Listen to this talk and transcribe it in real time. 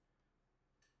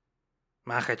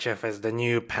Makhachev is the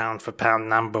new pound-for-pound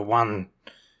number one.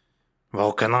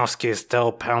 Volkanovski is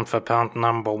still pound-for-pound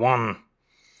number one.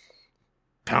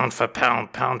 Pound for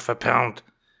pound, pound for pound.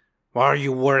 Why are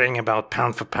you worrying about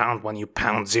pound for pound when you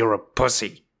pound zero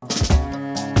pussy?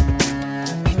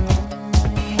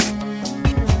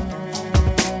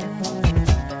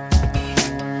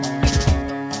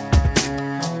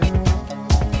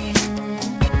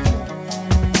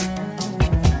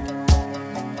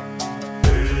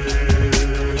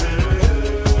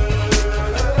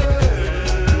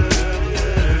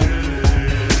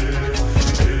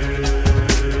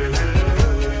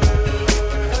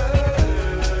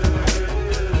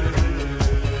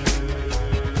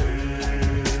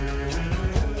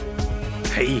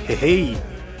 Hey,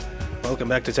 welcome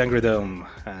back to TENGRIDOME,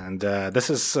 and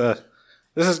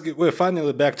we're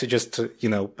finally back to just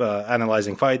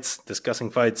analyzing fights, discussing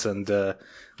fights, and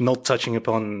not touching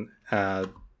upon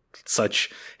such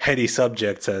heady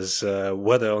subjects as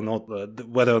whether or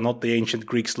not the ancient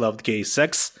Greeks loved gay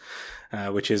sex,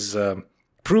 which is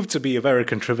proved to be a very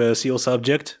controversial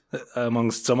subject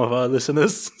amongst some of our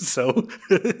listeners. So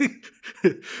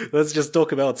let's just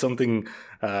talk about something,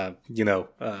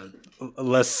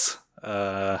 less,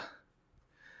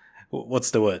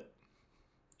 what's the word?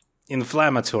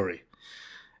 Inflammatory.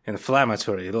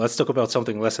 Let's talk about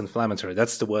something less inflammatory.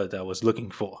 That's the word I was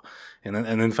looking for. And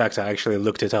in fact, I actually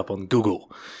looked it up on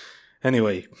Google.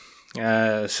 Anyway,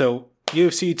 so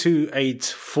UFC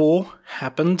 284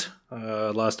 happened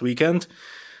last weekend.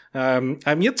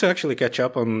 I'm yet to actually catch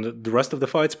up on the rest of the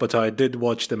fights, but I did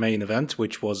watch the main event,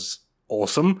 which was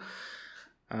awesome.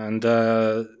 And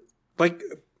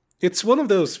it's one of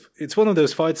those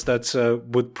fights that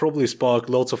would probably spark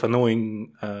lots of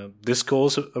annoying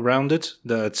discourse around it.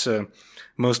 That is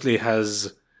mostly only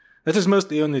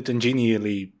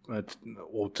tangentially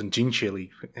or tangentially.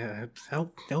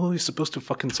 How are we supposed to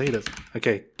fucking say that?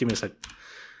 Okay, give me a sec.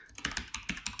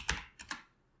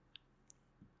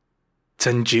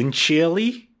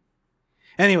 Tangentially?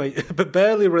 Anyway, but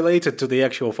barely related to the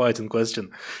actual fight in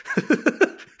question.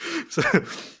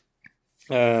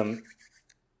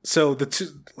 So the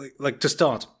two, to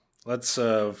start, let's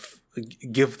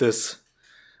give this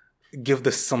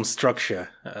some structure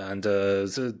and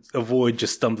avoid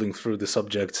just stumbling through the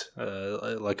subject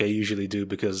like I usually do,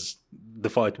 because the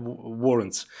fight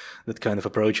warrants that kind of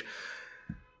approach.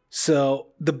 So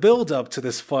the build-up to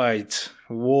this fight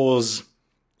was,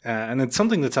 and it's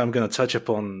something that I'm going to touch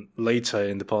upon later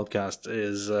in the podcast,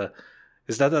 is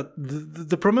that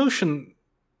the promotion.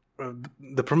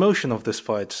 The promotion of this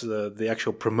fight, the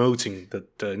actual promoting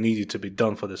that needed to be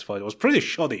done for this fight, was pretty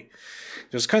shoddy.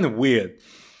 It was kind of weird.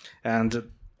 And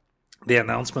the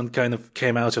announcement kind of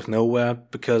came out of nowhere,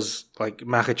 because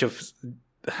Makhachev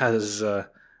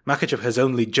has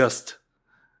only just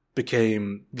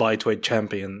became lightweight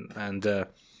champion, and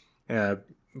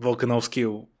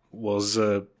Volkanovski was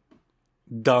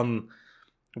done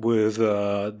with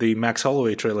the Max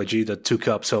Holloway trilogy that took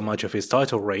up so much of his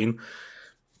title reign.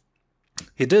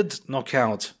 He did knock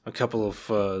out a couple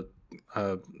of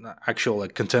actual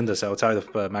contenders outside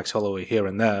of Max Holloway here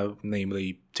and there,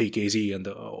 namely TKZ and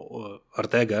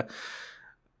Ortega.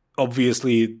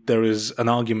 Obviously, there is an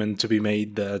argument to be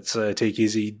made that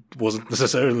TKZ wasn't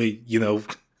necessarily,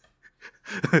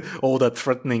 all that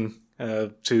threatening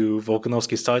to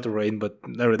Volkanovski's title reign, but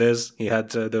there it is. He had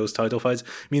those title fights.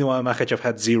 Meanwhile, Makhachev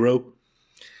had 0.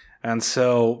 And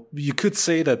so you could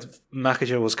say that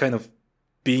Makhachev was kind of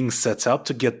being set up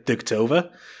to get dicked over.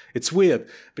 It's weird,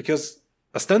 because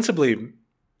ostensibly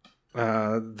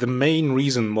the main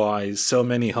reason why so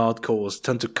many hardcores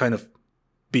tend to kind of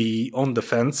be on the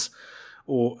fence,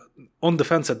 or on the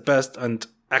fence at best and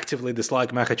actively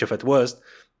dislike Makhachev at worst,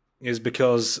 is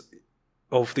because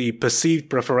of the perceived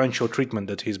preferential treatment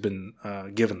that he's been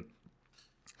given.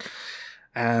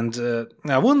 And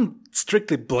I wouldn't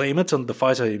strictly blame it on the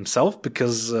fighter himself,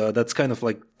 because that's kind of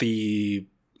like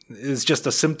it's just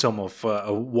a symptom of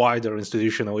a wider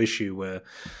institutional issue where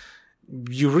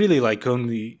you're really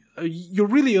only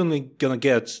gonna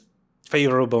get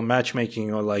favorable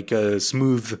matchmaking or a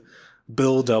smooth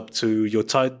build up to your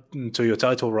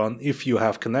title run if you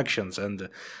have connections. And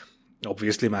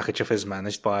obviously Makhachev is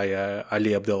managed by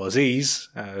Ali Abdelaziz,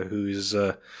 who is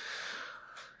the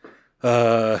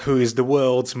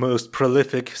world's most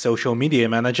prolific social media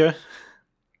manager.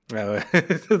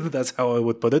 That's how I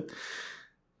would put it.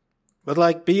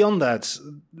 But beyond that,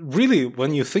 really,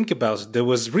 when you think about it, there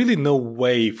was really no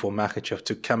way for Makhachev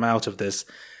to come out of this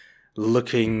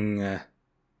looking, a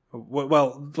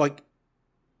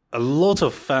lot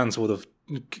of fans would have,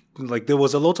 there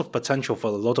was a lot of potential for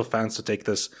a lot of fans to take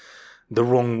this the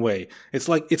wrong way.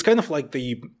 It's kind of like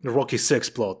the Rocky 6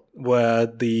 plot, where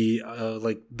the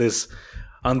this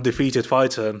undefeated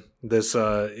fighter, this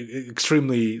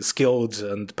extremely skilled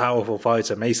and powerful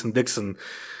fighter, Mason Dixon,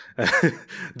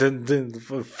 then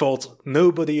fought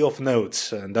nobody of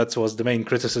note, and that was the main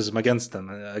criticism against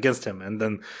him. And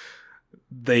then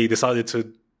they decided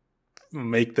to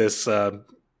make this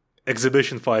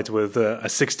exhibition fight with a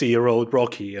 60-year-old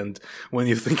Rocky. And when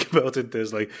you think about it,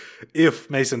 there's if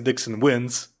Mason Dixon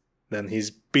wins, then he's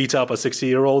beat up a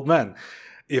 60-year-old man.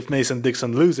 If Mason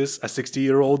Dixon loses, a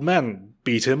 60-year-old man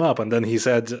beat him up. And then he's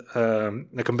had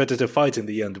a competitive fight in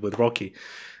the end with Rocky.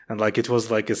 And it was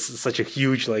such a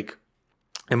huge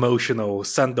emotional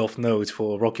send-off note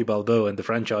for Rocky Balboa and the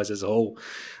franchise as a whole.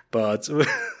 But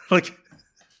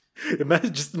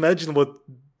imagine what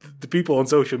the people on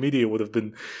social media would have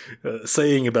been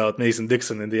saying about Mason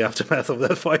Dixon in the aftermath of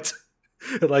that fight.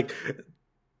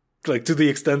 To the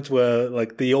extent where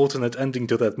the alternate ending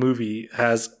to that movie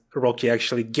has Rocky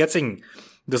actually getting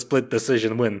the split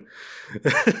decision win.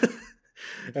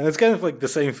 And it's kind of the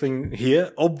same thing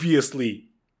here. Obviously,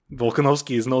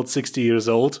 Volkanovski is not 60 years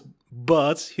old,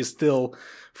 but he's still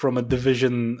from a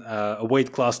division, a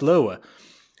weight class lower,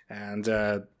 and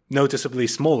noticeably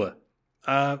smaller.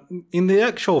 In the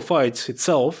actual fight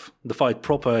itself, the fight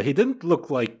proper, he didn't look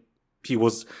like he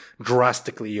was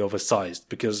drastically oversized,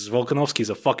 because Volkanovski is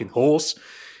a fucking horse.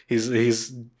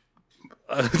 He's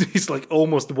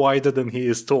almost wider than he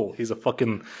is tall. He's a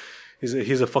fucking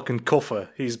coffer.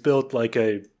 He's built like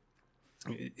a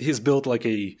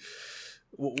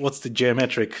what's the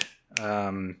geometric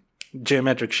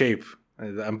shape?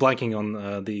 I'm blanking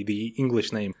on the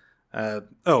English name.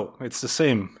 It's the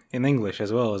same in English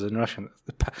as well as in Russian.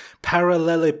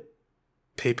 Parallelepiped?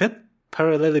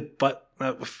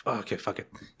 Okay, fuck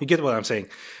it. You get what I'm saying.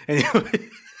 Anyway.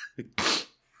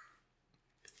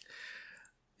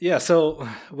 Yeah, so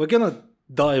we're gonna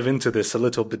dive into this a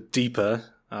little bit deeper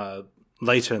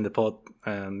later in the pod.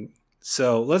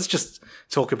 So let's just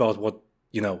talk about what,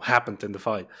 happened in the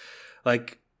fight.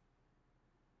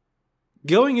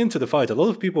 Going into the fight, a lot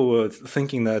of people were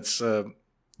thinking that, so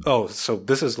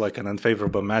this is an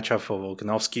unfavorable matchup for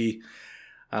Volkanovski.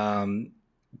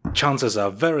 Chances are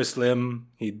very slim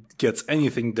he gets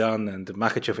anything done, and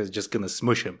Makhachev is just gonna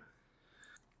smush him.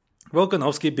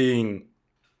 Volkanovski being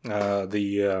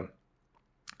the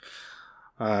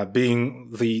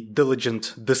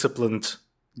diligent, disciplined,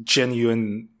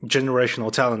 genuine, generational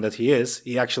talent that he is,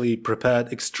 he actually prepared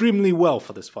extremely well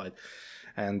for this fight,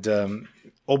 and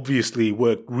obviously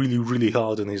worked really, really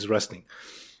hard on his wrestling.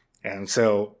 And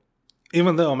so,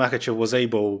 even though Makhachev was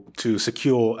able to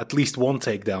secure at least one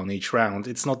takedown each round,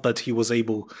 it's not that he was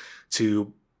able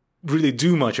to really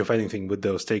do much of anything with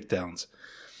those takedowns.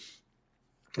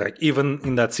 Even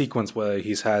in that sequence where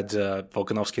he's had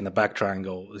Volkanovski in a back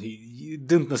triangle, he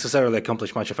didn't necessarily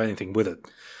accomplish much of anything with it,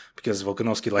 because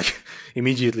Volkanovski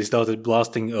immediately started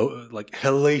blasting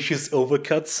hellacious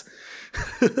overcuts.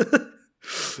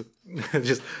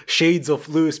 Just shades of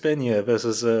Luis Pena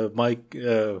versus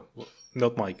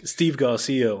Steve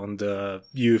Garcia on the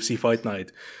UFC Fight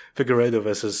Night. Figueiredo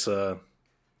versus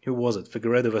who was it?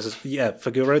 Figueiredo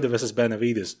versus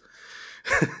Benavidez.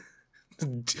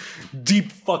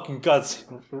 Deep fucking cuts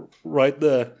right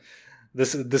there.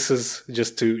 This is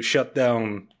just to shut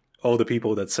down all the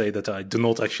people that say that I do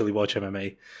not actually watch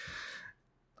MMA.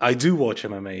 I do watch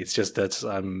MMA. It's just that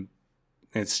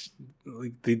it's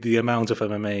the amount of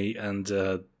MMA and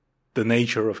the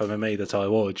nature of MMA that I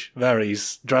watch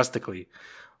varies drastically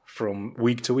from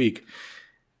week to week.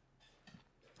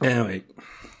 Anyway,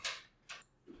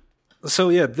 so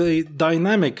yeah, the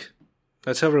dynamic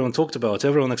that everyone talked about,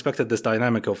 everyone expected this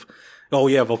dynamic of,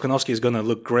 Volkanovski is gonna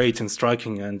look great in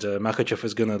striking and Makhachev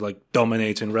is gonna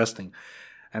dominate in wrestling.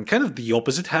 And kind of the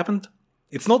opposite happened.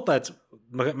 It's not that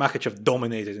Makhachev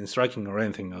dominated in striking or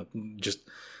anything, just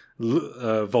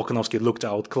Volkanovski looked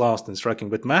outclassed in striking,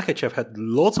 but Makhachev had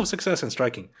lots of success in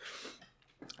striking.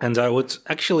 And I would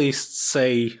actually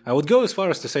say, I would go as far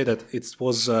as to say that it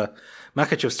was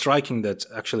Makhachev's striking that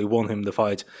actually won him the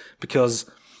fight, because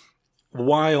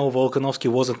while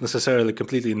Volkanovski wasn't necessarily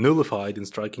completely nullified in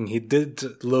striking, he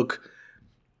did look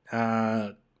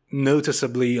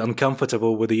noticeably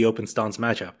uncomfortable with the open stance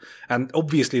matchup. And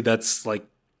obviously that's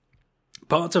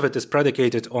part of it is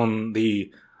predicated on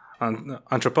the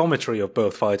anthropometry of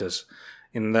both fighters,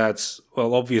 in that,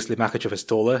 obviously Makhachev is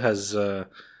taller, has a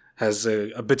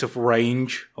bit of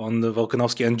range on the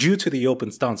Volkanovski, and due to the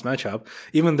open stance matchup,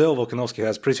 even though Volkanovski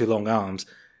has pretty long arms,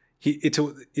 it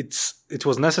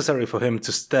was necessary for him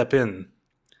to step in.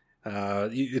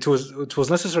 It was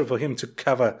necessary for him to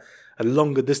cover a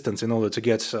longer distance in order to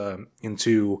get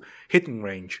into hitting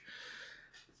range.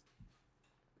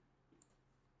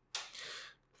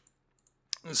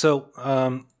 So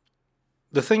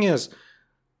the thing is,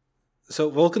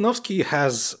 so Volkanovski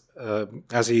has,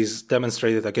 as he's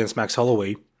demonstrated against Max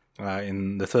Holloway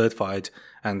in the third fight,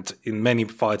 and in many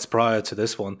fights prior to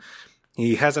this one,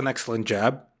 he has an excellent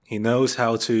jab. He knows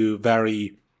how to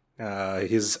vary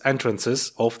his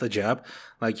entrances off the jab.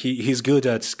 Like he's good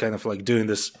at kind of like doing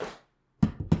this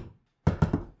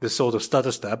sort of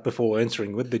stutter step before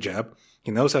entering with the jab.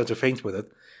 He knows how to feint with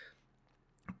it.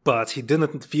 But he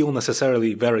didn't feel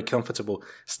necessarily very comfortable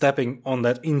stepping on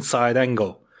that inside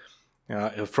angle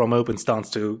from open stance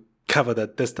to cover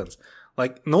that distance.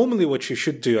 Like, normally what you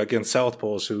should do against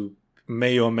southpaws who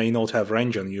may or may not have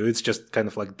range on you, it's just kind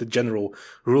of like the general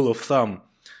rule of thumb,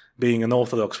 being an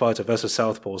orthodox fighter versus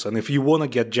southpaws. And if you want to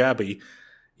get jabby,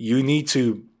 you need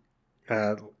to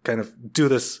kind of do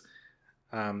this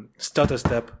stutter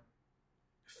step,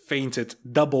 feinted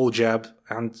double jab,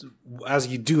 and as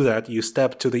you do that, you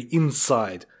step to the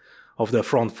inside of the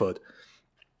front foot.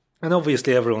 And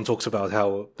obviously everyone talks about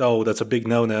how, oh, that's a big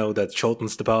no-no, that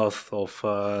shortens the path of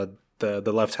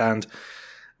the left hand.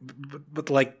 But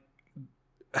like,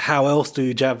 how else do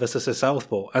you jab versus a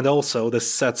southpaw? And also,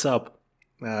 this sets up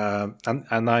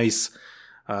a nice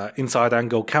inside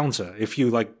angle counter. If you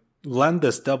like land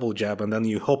this double jab and then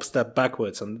you hop step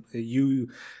backwards, and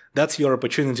that's your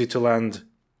opportunity to land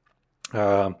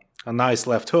a nice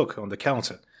left hook on the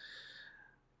counter.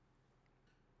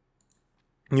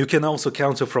 You can also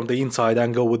counter from the inside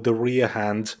angle with the rear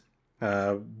hand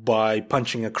by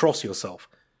punching across yourself.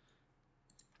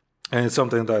 And it's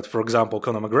something that, for example,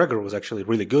 Conor McGregor was actually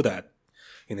really good at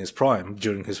in his prime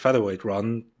during his featherweight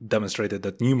run, demonstrated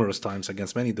that numerous times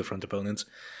against many different opponents.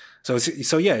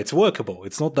 So yeah, it's workable.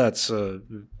 It's not that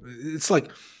it's like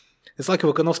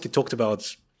Volkanovski talked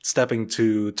about stepping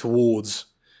towards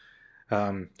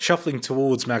shuffling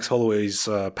towards Max Holloway's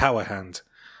power hand,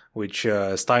 which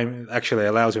actually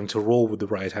allows him to roll with the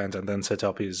right hand and then set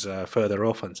up his further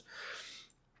offense.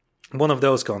 One of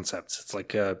those concepts. It's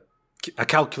like a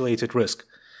calculated risk.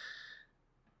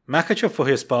 Makhachev, for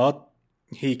his part,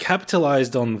 he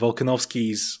capitalized on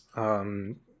Volkanovski's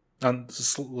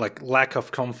lack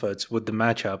of comfort with the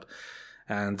matchup,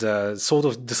 and sort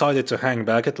of decided to hang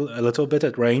back a little bit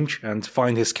at range and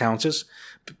find his counters,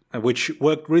 which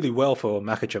worked really well for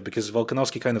Makhachev, because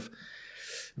Volkanovski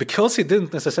because he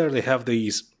didn't necessarily have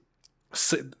these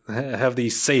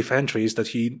safe entries that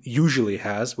he usually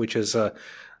has, which is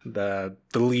the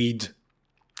lead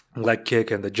leg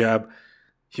kick and the jab.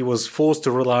 He was forced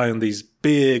to rely on these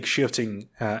big shifting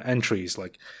entries,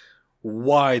 like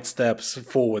wide steps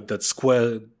forward,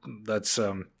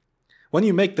 when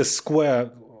you make this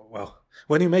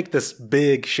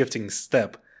big shifting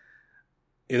step,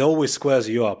 it always squares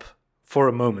you up for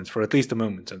at least a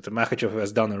moment. And Makhachev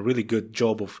has done a really good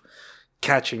job of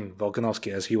catching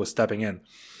Volkanovski as he was stepping in.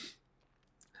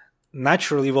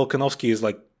 Naturally, Volkanovski is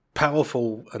like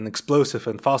powerful and explosive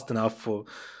and fast enough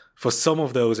for some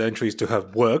of those entries to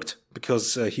have worked,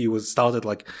 because he started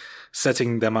like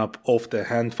setting them up off the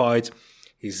hand fight.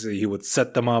 He would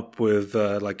set them up with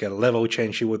like a level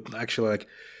change. He would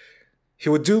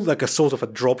do like a sort of a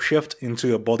drop shift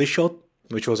into a body shot,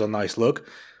 which was a nice look.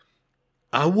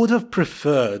 I would have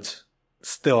preferred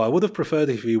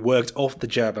if he worked off the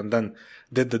jab and then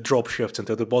did the drop shift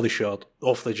into the body shot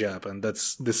off the jab, and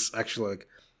this actually like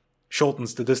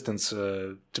shortens the distance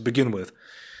to begin with.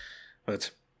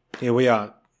 But here we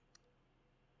are.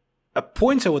 A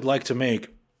point I would like to make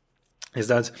is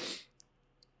that,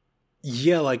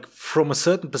 yeah, like from a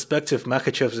certain perspective,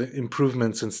 Makhachev's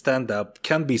improvements in stand-up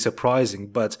can be surprising,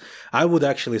 but I would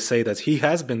actually say that he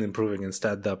has been improving in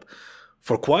stand-up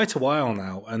for quite a while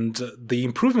now, and the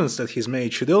improvements that he's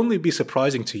made should only be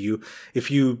surprising to you if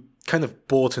you kind of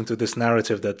bought into this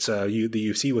narrative that the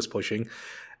UFC was pushing,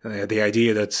 the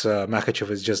idea that Makhachev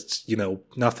is just,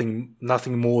 nothing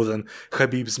more than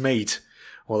Khabib's mate,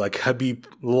 or like Khabib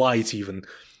light even,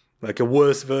 like a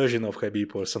worse version of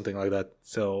Khabib or something like that.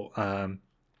 So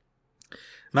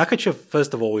Makhachev,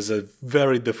 first of all, is a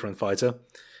very different fighter.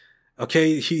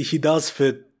 Okay, he does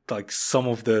fit like some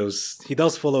of those. He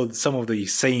does follow some of the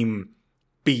same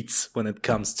beats when it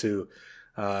comes to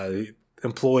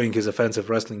employing his offensive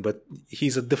wrestling, but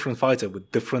he's a different fighter with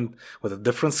a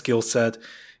different skill set.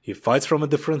 He fights from a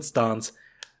different stance,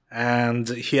 and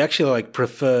he actually like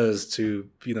prefers to,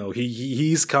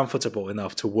 he's comfortable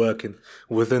enough to work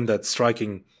within that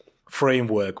striking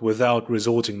framework without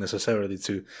resorting necessarily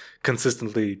to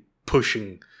consistently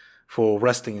pushing for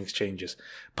wrestling exchanges.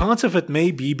 Part of it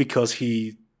may be because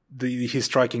he his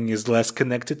striking is less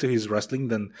connected to his wrestling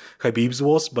than Khabib's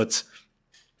was, but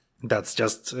that's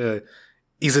just...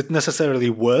 is it necessarily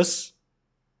worse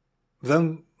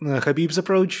than Khabib's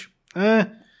approach? I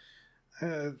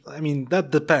mean,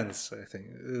 that depends. I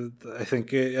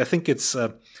think it's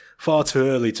far too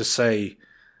early to say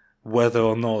whether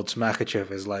or not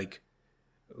Makhachev is like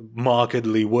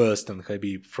markedly worse than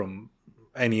Khabib from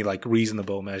any like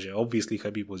reasonable measure. Obviously,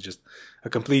 Khabib was just a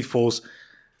complete force,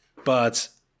 but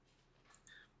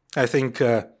I think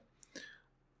the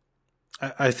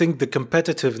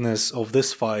competitiveness of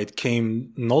this fight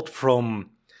came not from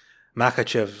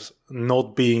Makhachev's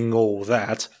not being all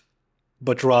that,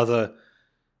 but rather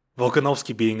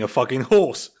Volkanovski being a fucking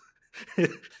horse.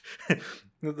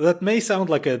 That may sound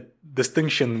like a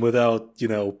distinction without,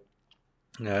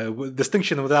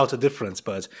 distinction without a difference,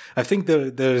 but I think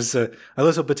there's a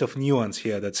little bit of nuance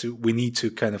here that we need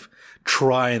to kind of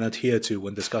try and adhere to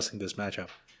when discussing this matchup.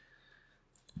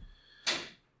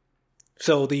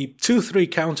 So the 2-3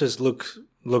 counters looked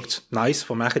nice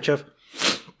for Makhachev.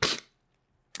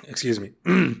 Excuse me.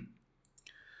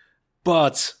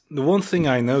 But the one thing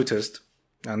I noticed,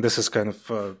 and this is kind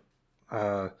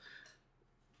of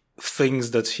things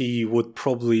that he would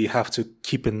probably have to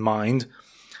keep in mind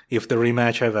if the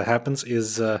rematch ever happens,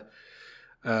 is that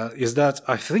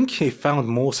I think he found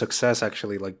more success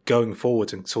actually like going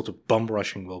forward and sort of bum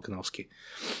rushing Volkanovski.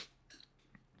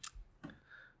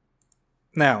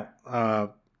 Now,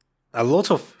 a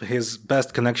lot of his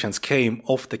best connections came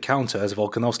off the counter as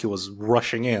Volkanovski was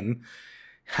rushing in.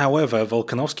 However,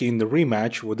 Volkanovski in the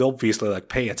rematch would obviously like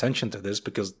pay attention to this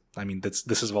because, I mean, this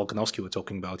is Volkanovski we're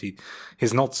talking about.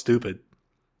 He's not stupid.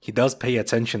 He does pay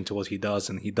attention to what he does,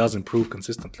 and he does improve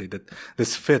consistently. That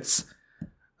this fits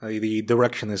the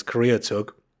direction his career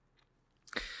took.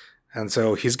 And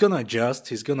so he's gonna adjust.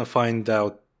 He's gonna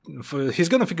he's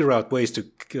gonna figure out ways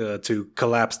to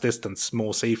collapse distance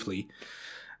more safely.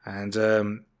 And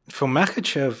for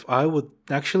Makhachev, I would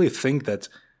actually think that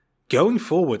going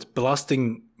forward,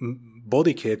 blasting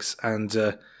body kicks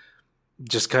and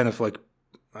just kind of like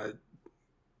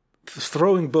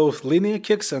throwing both linear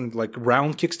kicks and like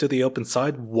round kicks to the open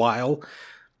side while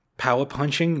power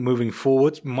punching moving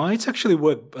forward might actually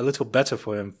work a little better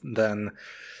for him than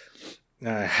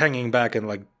hanging back and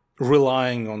like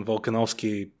relying on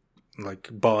Volkanovski like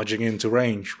barging into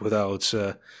range without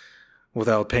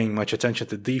paying much attention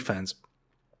to defense.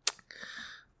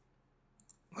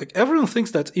 Like, everyone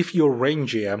thinks that if you're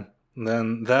rangier,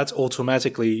 then that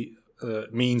automatically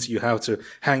means you have to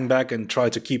hang back and try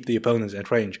to keep the opponent at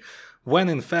range. When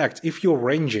in fact, if you're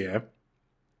rangier,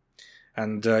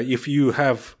 and if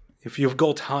you've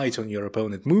got height on your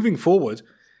opponent, moving forward,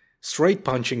 straight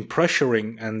punching,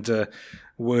 pressuring, and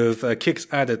with kicks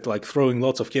added, like throwing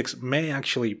lots of kicks, may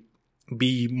actually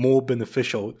be more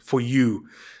beneficial for you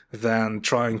than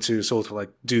trying to sort of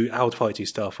like do outfighty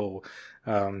stuff or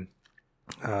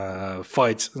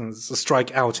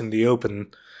strike out in the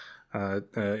open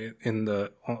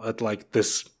at like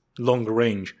this longer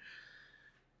range.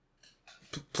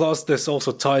 Plus, this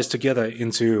also ties together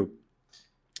into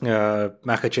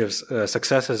Makhachev's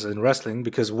successes in wrestling,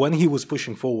 because when he was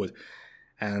pushing forward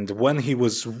and when he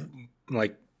was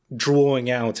like drawing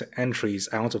out entries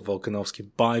out of Volkanovski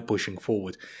by pushing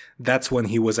forward, that's when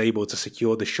he was able to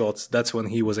secure the shots. That's when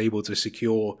he was able to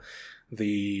secure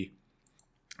the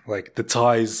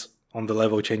ties on the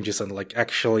level changes and like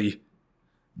actually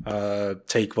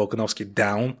take Volkanovski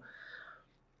down,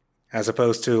 as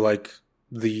opposed to like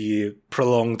the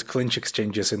prolonged clinch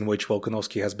exchanges in which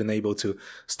Volkanovski has been able to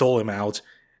stall him out,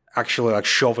 actually like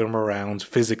shove him around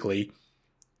physically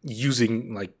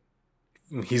using like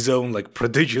his own like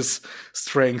prodigious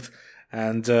strength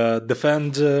and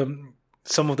defend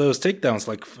some of those takedowns.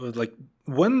 Like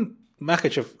when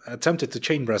Makhachev attempted to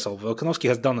chain wrestle, Volkanovski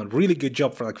has done a really good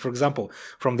job for example,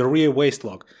 from the rear waist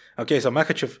lock. Okay, so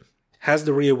Makhachev has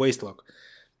the rear waist lock.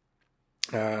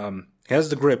 He has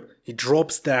the grip. He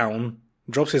drops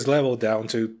his level down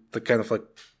to the kind of like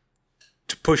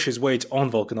to push his weight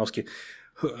on Volkanovski,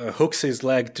 hooks his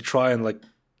leg to try and like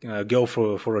go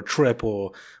for a trip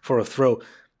or for a throw.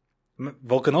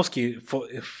 Volkanovski,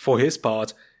 for his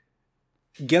part,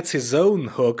 gets his own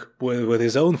hook with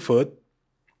his own foot.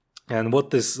 And what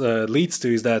this leads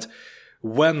to is that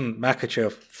when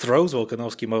Makhachev throws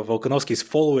Volkanovski is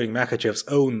following Makhachev's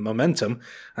own momentum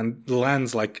and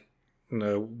lands like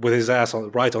with his ass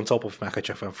right on top of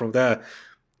Makhachev. And from there,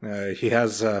 he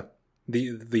has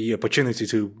the opportunity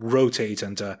to rotate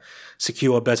and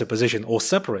secure a better position or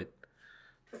separate.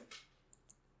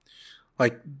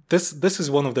 Like this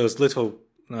is one of those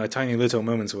tiny little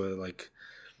moments where like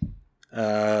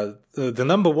the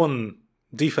number one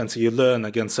defense you learn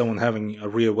against someone having a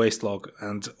rear waist lock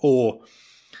or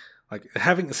like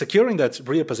securing that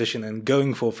rear position and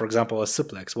going for example, a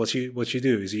suplex. What you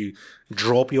do is you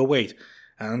drop your weight.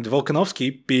 And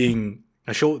Volkanovski, being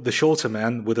the shorter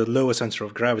man with a lower center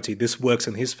of gravity, this works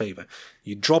in his favor.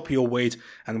 You drop your weight,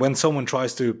 and when someone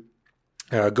tries to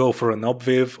go for an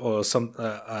obviv or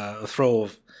a throw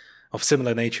of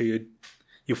similar nature,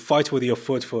 you fight with your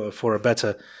foot for a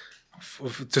better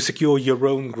to secure your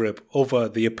own grip over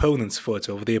the opponent's foot,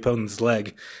 over the opponent's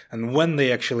leg. And when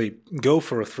they actually go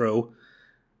for a throw,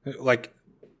 like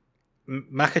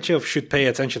Makhachev should pay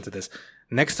attention to this.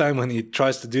 Next time when he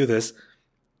tries to do this,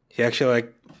 he actually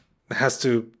has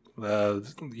to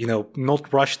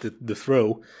not rush the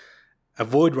throw,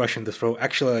 avoid rushing the throw,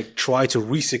 actually try to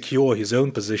re-secure his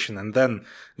own position and then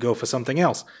go for something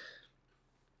else.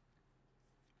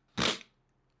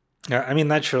 I mean,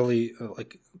 naturally,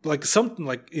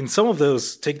 in some of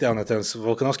those takedown attempts,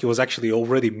 Volkanovski was actually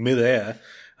already mid-air,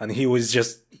 and he was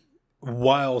just,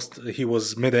 whilst he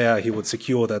was mid-air, he would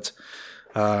secure that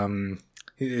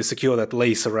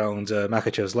lace around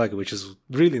Makhachev's leg, which is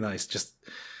really nice. Just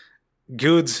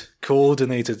good,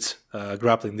 coordinated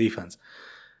grappling defense.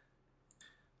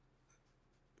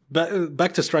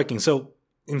 Back to striking. So,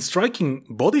 in striking,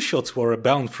 body shots were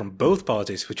abound from both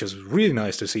parties, which was really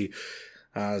nice to see.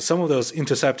 Some of those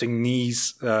intercepting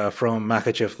knees from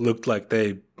Makhachev looked like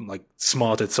they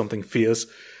smarted something fierce.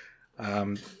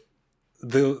 I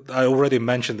already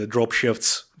mentioned the drop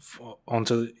shifts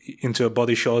into a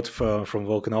body shot from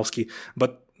Volkanovski,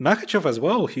 but Makhachev as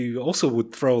well. He also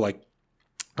would throw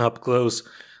up close,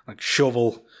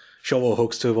 shovel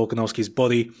hooks to Volkanovski's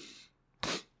body.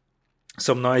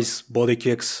 Some nice body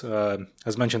kicks,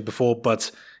 as mentioned before,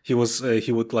 but he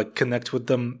would connect with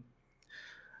them.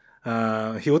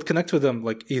 He would connect with them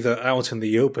either out in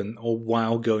the open or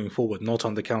while going forward, not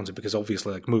on the counter, because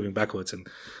obviously moving backwards and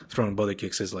throwing body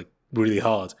kicks is really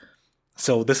hard.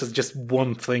 So this is just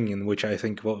one thing in which I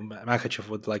think Makhachev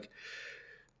would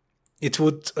it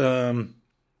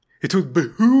would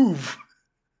behoove.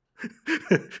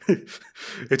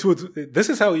 This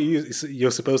is how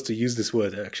you're supposed to use this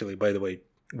word, actually, by the way,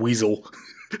 weasel.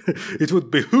 It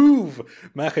would behoove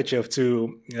Makhachev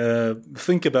to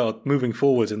think about moving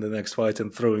forward in the next fight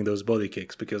and throwing those body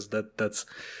kicks, because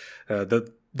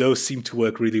those seem to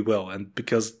work really well, and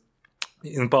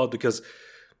in part because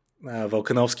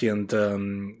Volkanovski and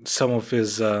some of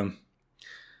his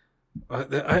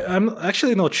I'm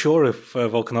actually not sure if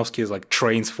Volkanovski is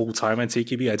trains full time at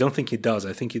TKB. I don't think he does.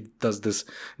 I think he does the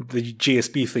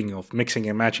GSP thing of mixing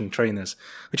and matching trainers,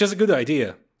 which is a good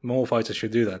idea. More fighters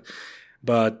should do that.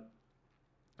 But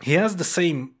he has the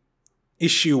same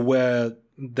issue where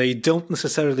they don't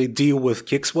necessarily deal with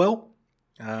kicks well.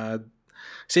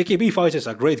 CKB fighters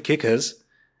are great kickers,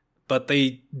 but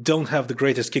they don't have the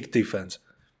greatest kick defense.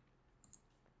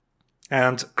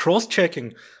 And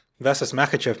cross-checking versus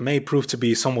Makhachev may prove to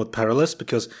be somewhat perilous,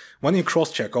 because when you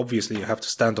cross-check, obviously you have to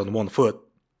stand on one foot.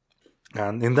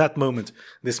 And in that moment,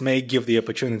 this may give the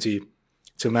opportunity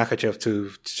to Makhachev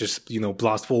to just,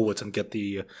 blast forward and get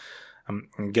a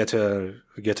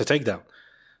takedown.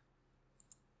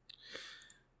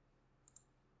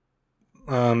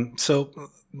 So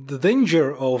the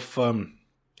danger of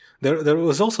there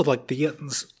was also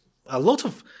a lot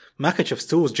of Makhachev's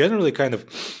tools generally kind of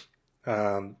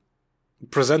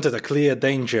presented a clear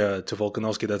danger to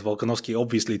Volkanovski that Volkanovski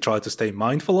obviously tried to stay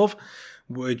mindful of,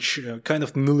 which kind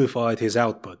of nullified his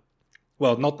output.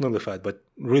 Well, not nullified, but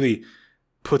really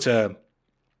put a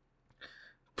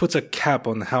cap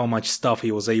on how much stuff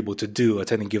he was able to do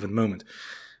at any given moment.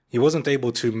 He wasn't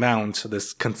able to mount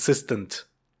this constant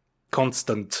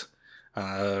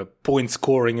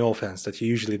point-scoring offense that he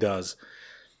usually does.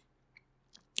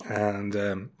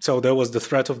 And so there was the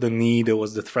threat of the knee, there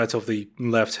was the threat of the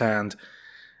left hand,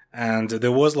 and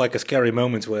there was a scary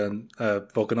moment when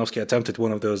Volkanovski attempted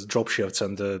one of those drop shifts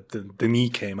and the knee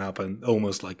came up and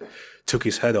almost took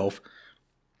his head off.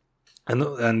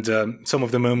 And some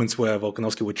of the moments where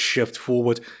Volkanovski would shift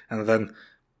forward and then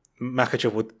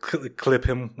Makhachev would clip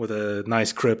him with a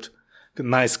nice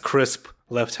crisp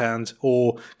left hand,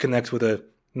 or connect with a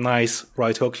nice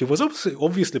right hook. He was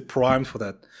obviously primed for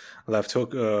that left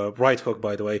hook, right hook,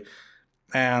 by the way.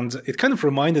 And it kind of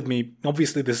reminded me,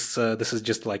 obviously this is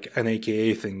just an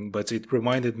AKA thing, but it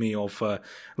reminded me of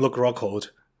Luke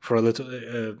Rockhold for a little,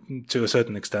 to a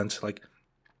certain extent.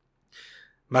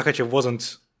 Makhachev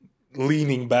wasn't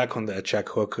leaning back on that check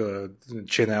hook,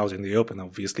 chin out in the open,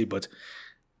 obviously, but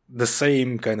the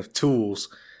same kind of tools,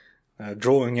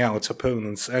 drawing out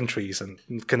opponents' entries and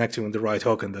connecting with the right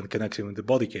hook and then connecting with the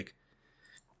body kick.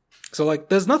 So, like,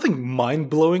 there's nothing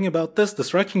mind-blowing about this. The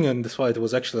striking in this fight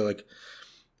was actually, like,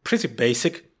 pretty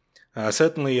basic.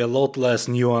 Certainly a lot less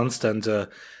nuanced and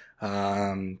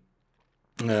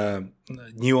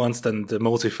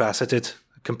multifaceted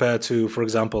compared to, for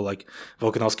example, like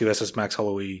Volkanovski versus Max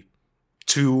Holloway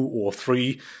 2 or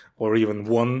 3 or even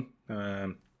 1.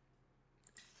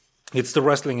 It's the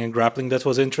wrestling and grappling that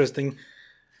was interesting.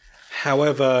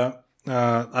 However,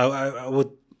 I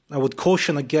would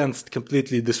caution against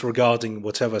completely disregarding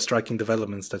whatever striking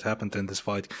developments that happened in this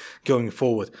fight going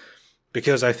forward,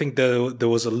 because I think there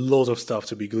was a lot of stuff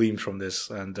to be gleaned from this,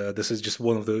 and this is just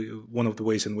one of the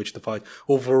ways in which the fight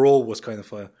overall was kind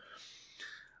of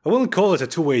I wouldn't call it a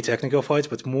two-way technical fight,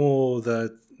 but more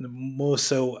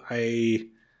so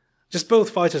just both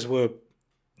fighters were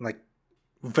like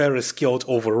very skilled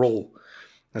overall,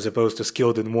 as opposed to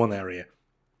skilled in one area.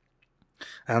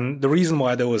 And the reason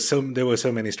why there were so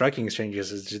many striking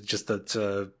exchanges is just that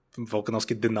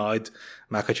Volkanovski denied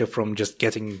Makhachev from just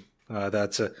getting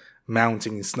that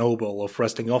mounting snowball of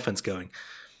wrestling offense going.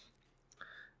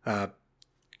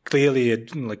 Clearly,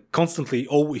 like constantly,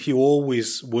 he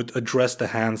always would address the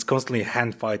hands, constantly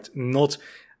hand fight, not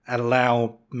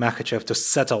allow Makhachev to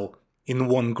settle in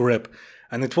one grip.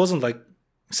 And it wasn't like,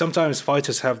 sometimes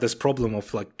fighters have this problem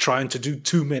of like trying to do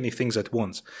too many things at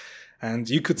once. And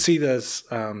you could see this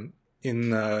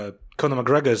in Conor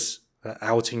McGregor's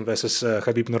outing versus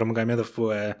Khabib Nurmagomedov,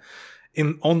 where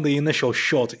on the initial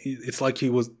shot, it's like he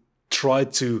was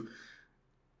tried to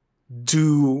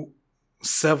do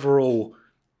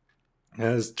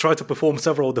try to perform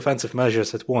several defensive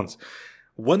measures at once.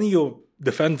 When you're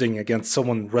defending against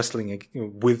someone wrestling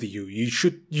with you, you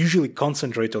should usually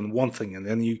concentrate on one thing, and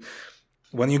then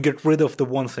when you get rid of the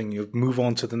one thing, you move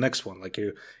on to the next one. Like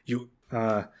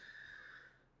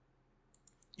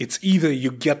it's either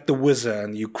you get the whizzer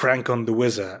and you crank on the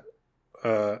whizzer,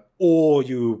 or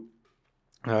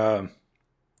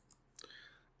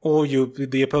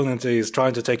the opponent is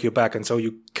trying to take you back, and so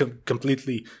you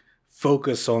completely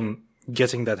focus on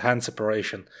getting that hand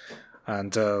separation,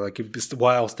 and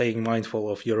while staying mindful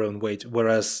of your own weight.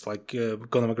 Whereas like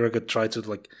Conor McGregor tried to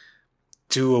like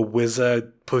do a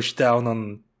whizzer push down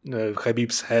on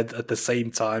Khabib's head at the same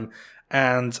time,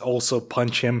 and also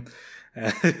punch him.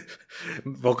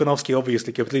 Volkanovski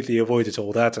obviously completely avoided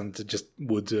all that and just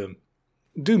would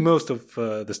do most of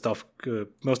the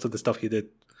stuff he did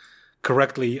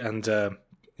correctly and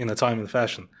in a timely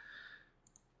fashion.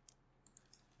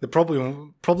 The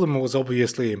problem was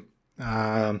obviously,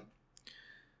 I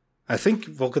think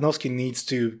Volkanovski needs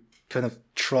to kind of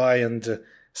try and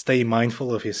stay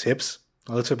mindful of his hips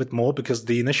a little bit more, because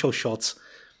the initial shots,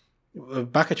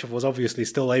 Makhachev was obviously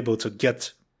still able to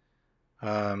get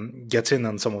in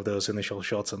on some of those initial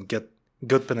shots and get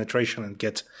good penetration and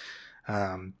get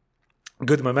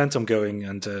good momentum going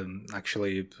and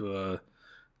actually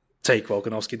take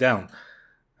Volkanovski down.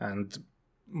 And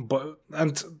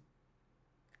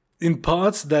in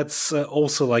parts, that's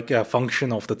also like a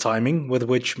function of the timing with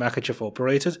which Makhachev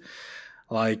operated.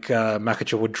 Like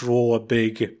Makhachev would draw a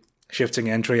big shifting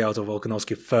entry out of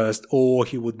Volkanovski first, or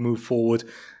he would move forward,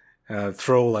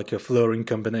 throw like a flurry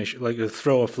combination, like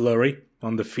throw a flurry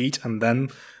on the feet, and then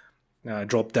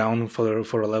drop down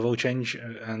for a level change.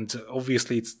 And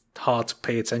obviously, it's hard to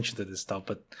pay attention to this stuff,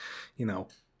 but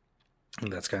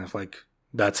that's kind of like,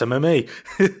 that's MMA.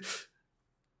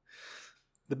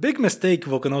 The big mistake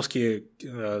Volkanovski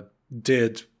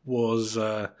did was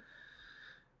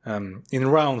in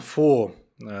round 4,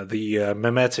 the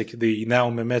now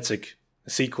mimetic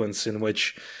sequence in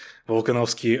which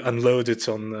Volkanovski unloaded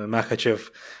on Makhachev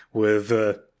with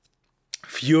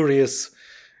furious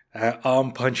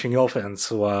arm-punching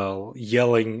offense while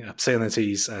yelling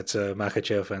obscenities at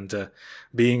Makhachev and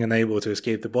being unable to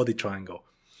escape the body triangle.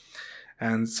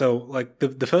 And so, like,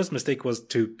 the first mistake was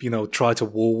to, try to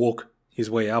wall walk his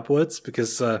way upwards,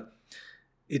 because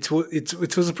it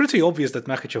was pretty obvious that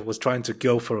Makhachev was trying to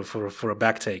go for a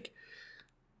back take.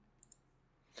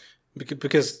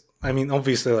 Because, I mean,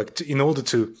 obviously, like, in order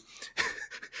to...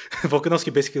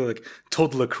 Volkanovski basically, like,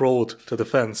 toddler crawled to the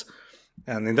fence.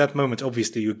 And in that moment,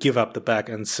 obviously, you give up the back.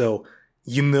 And so,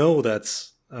 that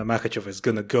Makhachev is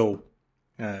going to go,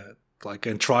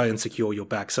 and try and secure your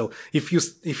back. So, if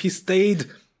he stayed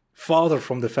farther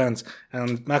from the fence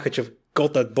and Makhachev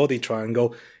got that body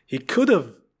triangle, he could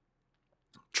have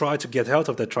tried to get out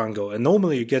of that triangle. And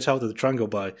normally, you get out of the triangle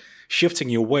by shifting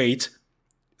your weight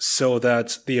so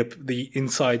that the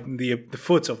inside the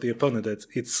foot of the opponent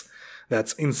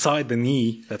that's inside the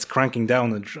knee, that's cranking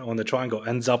down on the triangle,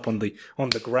 ends up on the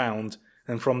ground,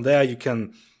 and from there you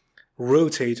can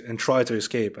rotate and try to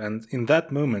escape. And in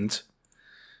that moment,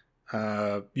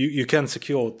 you can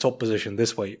secure top position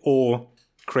this way, or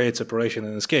create separation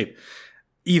and escape.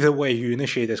 Either way, you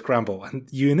initiate a scramble, and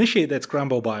you initiate that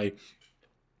scramble by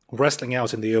wrestling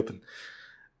out in the open.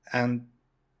 And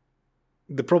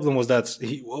the problem was that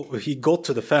he got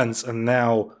to the fence, and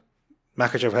now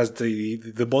Makhachev has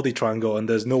the body triangle, and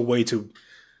there's no way to.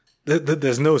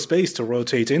 There's no space to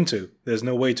rotate into. There's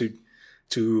no way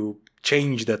to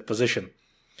change that position.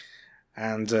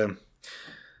 And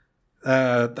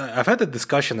I've had a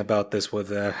discussion about this with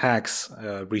Hacks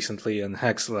recently, and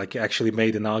Hacks actually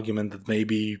made an argument that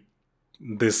maybe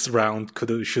this round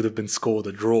should have been scored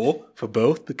a draw for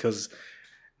both, because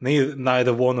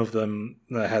neither one of them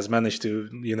has managed to,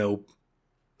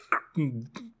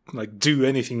 do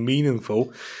anything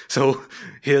meaningful. So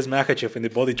here's Makhachev in the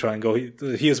body triangle.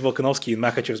 Here's Volkanovski in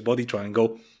Makhachev's body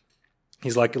triangle.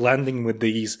 He's landing with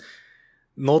these,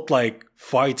 not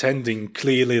fight ending,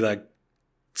 clearly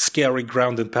scary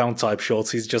ground and pound type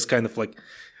shots. He's just kind of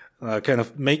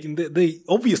making. They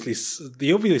obviously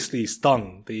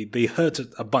stung. They hurt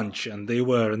a bunch, and they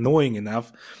were annoying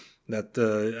enough that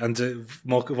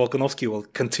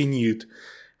Volkanovski continued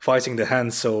fighting the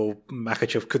hands, so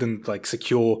Makhachev couldn't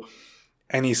secure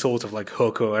any sort of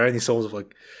hook or any sort of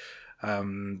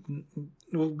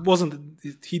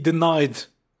he denied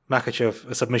Makhachev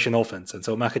a submission offense, and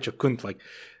so Makhachev couldn't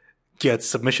get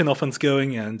submission offense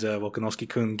going, and Volkanovski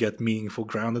couldn't get meaningful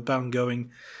ground and pound going.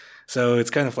 So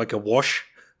it's kind of like a wash.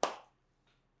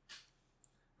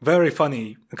 Very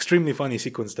funny, extremely funny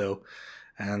sequence though.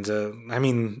 And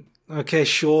okay,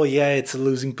 sure, yeah, it's a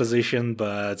losing position,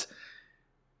 but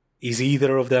is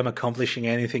either of them accomplishing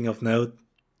anything of note?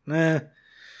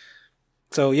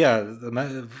 So yeah,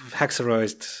 the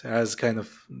Hexeroid has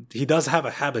he does have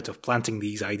a habit of planting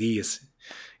these ideas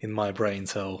in my brain.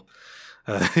 So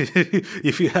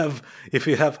if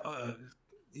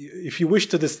you wish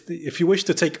to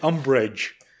take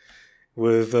umbrage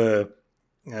with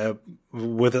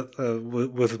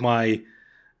my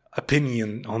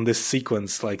opinion on this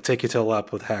sequence, take it all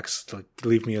up with Hex.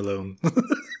 Leave me alone.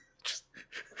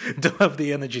 Don't have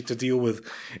the energy to deal with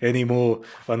any more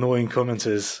annoying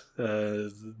commenters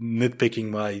nitpicking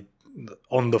my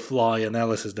on-the-fly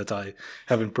analysis that I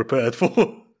haven't prepared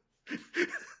for.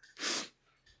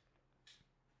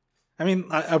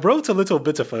 I wrote a little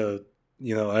bit of I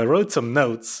wrote some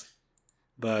notes,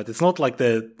 but it's not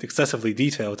they're excessively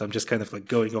detailed. I'm just kind of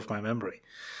going off my memory.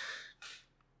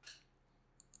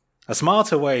 A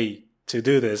smarter way to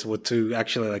do this would to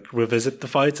actually revisit the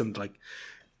fight and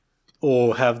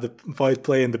or have the fight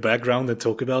play in the background and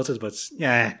talk about it, but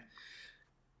yeah,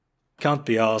 can't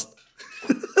be asked.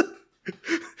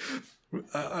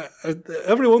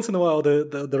 Every once in a while,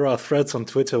 there are threads on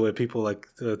Twitter where people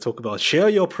talk about share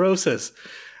your process.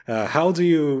 How do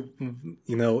you,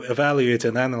 evaluate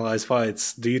and analyze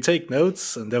fights? Do you take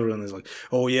notes? And everyone is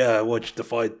oh yeah, I watched the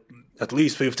fight at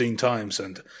least 15 times,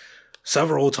 and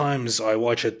several times I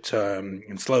watch it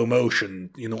in slow motion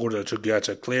in order to get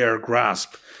a clear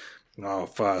grasp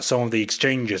of some of the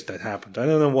exchanges that happened. I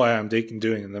don't know why I'm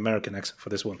doing an American accent for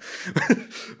this one,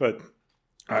 but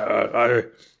I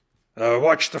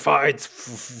watched the fight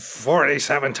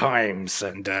 47 times,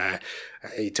 and I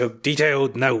took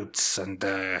detailed notes, and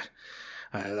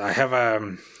I have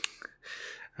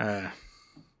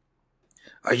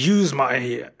I use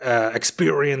my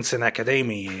experience in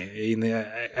academia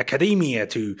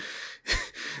to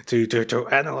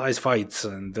analyze fights,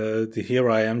 and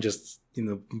here I am just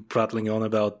prattling on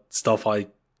about stuff I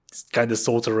kind of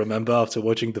sort of remember after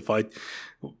watching the fight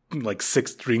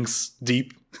 6 drinks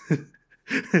deep.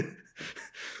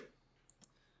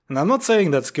 And I'm not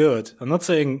saying that's good. I'm not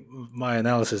saying my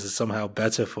analysis is somehow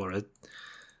better for it.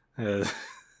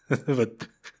 But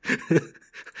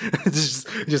just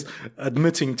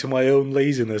admitting to my own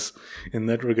laziness in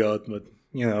that regard. But,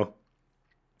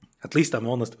 at least I'm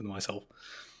honest with myself.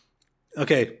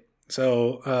 Okay,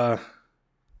 so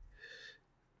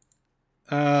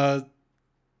that's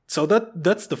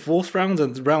the 4th round,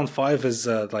 and round 5 is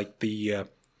the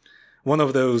one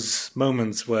of those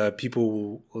moments where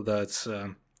people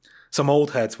some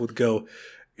old heads would go,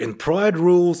 in Pride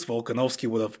rules, Volkanovski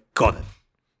would have got it,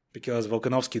 because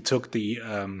Volkanovski took the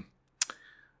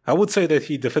I would say that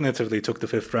he definitively took the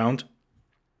 5th round,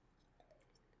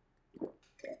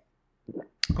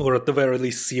 or at the very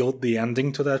least sealed the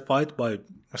ending to that fight by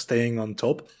staying on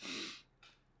top.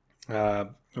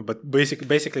 But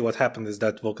basically what happened is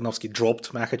that Volkanovski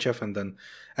dropped Makhachev, and then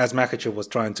as Makhachev was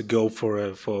trying to go for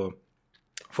a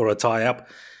tie-up,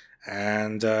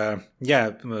 and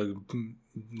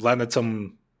landed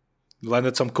some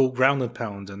cool ground and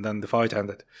pound, and then the fight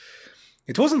ended.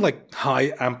 It wasn't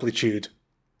high amplitude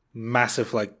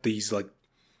massive, like, these, like,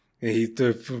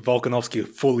 Volkanovski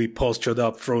fully postured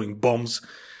up, throwing bombs.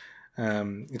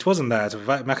 It wasn't that.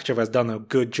 Makhachev has done a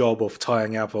good job of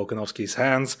tying up Volkanovski's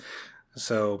hands,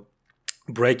 so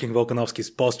breaking Volkanovski's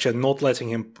posture, not letting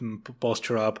him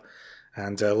posture up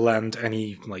and land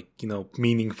any, like,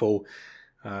 meaningful,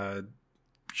 like,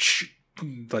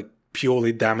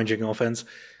 purely damaging offense.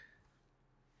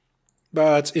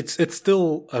 But it's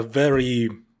still a very,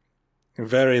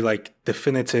 very, like,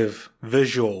 definitive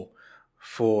visual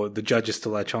for the judges to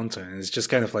latch onto, and it's just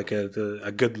kind of like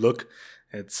a good look.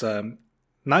 It's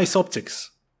nice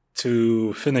optics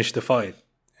to finish the fight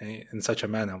in such a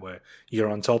manner where you're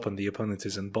on top and the opponent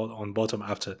is on bottom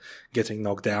after getting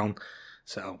knocked down.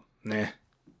 So,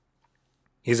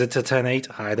 Is it a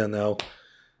 10-8? I don't know.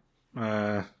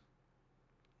 I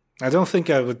don't think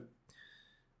I would...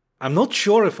 I'm not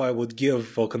sure if I would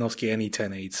give Volkanovski any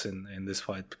 10-8s in this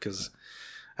fight, because...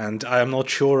 And I am not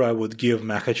sure I would give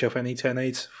Makhachev any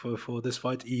 10-8s for this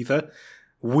fight either,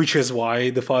 which is why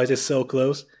the fight is so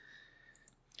close.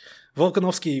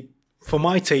 Volkanovski, for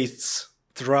my tastes,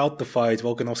 throughout the fight,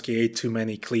 Volkanovski ate too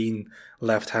many clean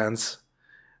left hands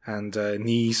and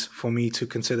knees for me to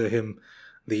consider him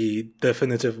the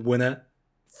definitive winner.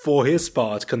 For his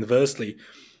part, conversely,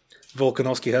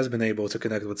 Volkanovski has been able to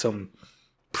connect with some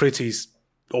pretty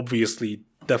obviously,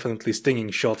 definitely stinging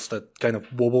shots that kind of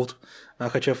wobbled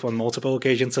Makhachev on multiple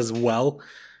occasions as well.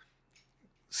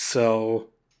 So,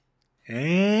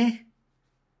 that's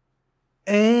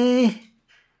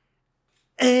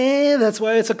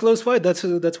why it's a close fight. That's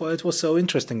why it was so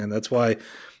interesting, and that's why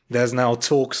there's now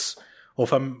talks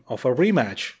of a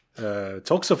rematch.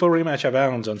 Talks of a rematch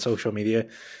abound on social media,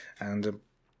 and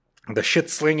the shit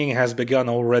slinging has begun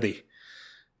already.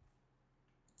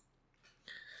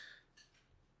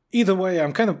 Either way,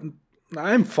 I'm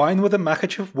fine with a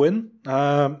Makhachev win.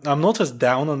 I'm not as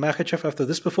down on Makhachev after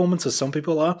this performance as some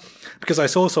people are, because I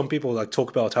saw some people like talk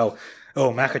about how,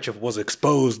 Makhachev was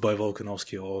exposed by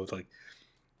Volkanovski, or like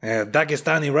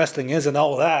Dagestani wrestling isn't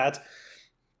all that,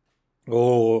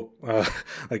 or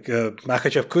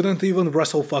Makhachev couldn't even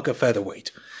wrestle fuck a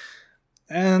featherweight.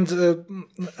 And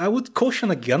I would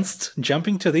caution against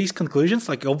jumping to these conclusions.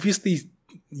 Like, obviously,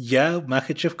 yeah,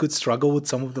 Makhachev could struggle with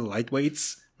some of the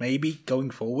lightweights, maybe,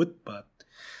 going forward, but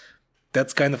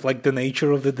that's kind of like the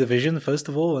nature of the division, first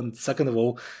of all, and second of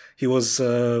all, he was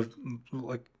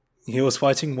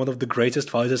fighting one of the greatest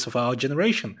fighters of our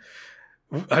generation.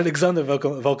 Alexander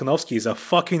Volkanovski is a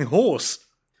fucking horse.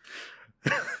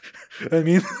 I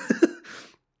mean,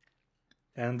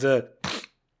 and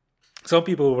some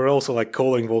people were also like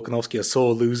calling Volkanovski a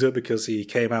sore loser because he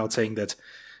came out saying that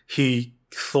he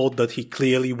thought that he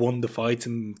clearly won the fight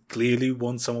and clearly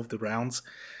won some of the rounds.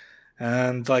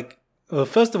 And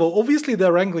first of all, obviously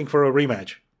they're wrangling for a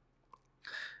rematch.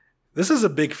 This is a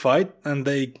big fight, and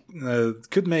they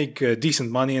could make decent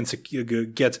money and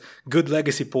get good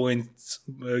legacy points.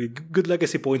 Good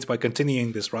legacy points by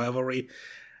continuing this rivalry.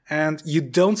 And you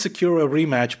don't secure a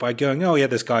rematch by going, "Oh yeah,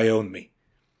 this guy owned me.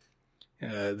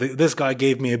 This guy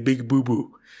gave me a big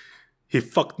boo-boo. He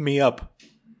fucked me up.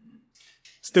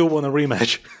 Still want a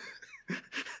rematch."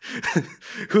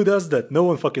 Who does that? No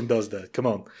one fucking does that. Come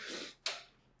on.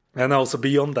 And also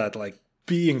beyond that,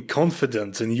 being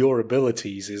confident in your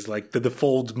abilities is like the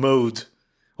default mode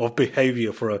of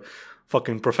behavior for a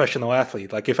fucking professional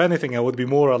athlete. Like, if anything, I would be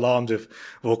more alarmed if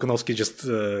Volkanovski just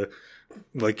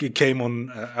came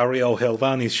on Ariel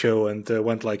Helvani's show and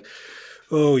went like,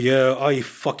 "Oh yeah, I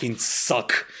fucking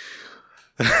suck.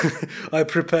 I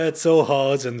prepared so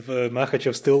hard, and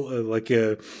Makhachev still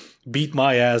beat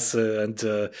my ass, and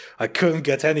I couldn't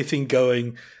get anything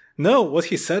going." No, what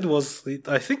he said was,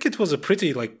 I think it was a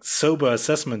pretty sober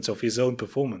assessment of his own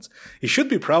performance. He should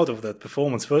be proud of that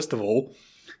performance, first of all,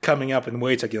 coming up in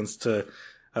weight against a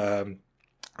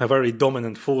very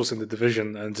dominant force in the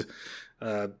division, and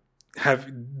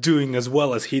doing as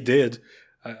well as he did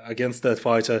against that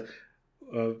fighter.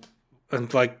 And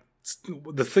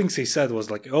the things he said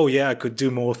was "Oh yeah, I could do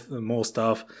more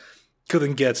stuff.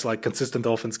 Couldn't get consistent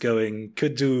offense going.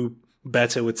 Could do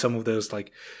better with some of those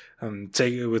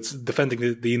with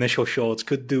defending the initial shots.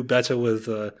 Could do better with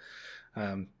the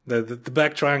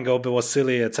back triangle, but was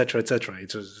silly, etc., etc."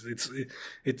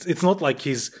 It's not like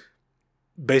he's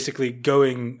basically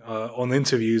going on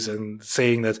interviews and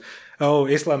saying that, "Oh,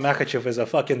 Islam Makhachev is a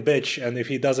fucking bitch, and if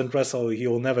he doesn't wrestle, he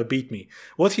will never beat me."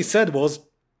 What he said was,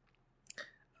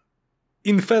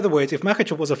 in featherweight, if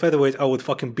Makhachev was a featherweight, I would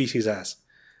fucking beat his ass.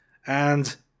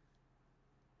 And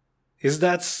is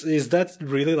that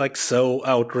really so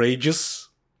outrageous?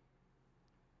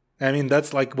 I mean,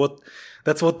 that's what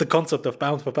the concept of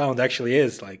pound for pound actually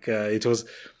is. It was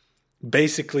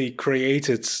basically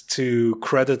created to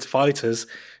credit fighters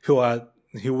who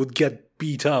would get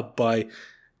beat up by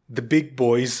the big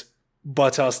boys,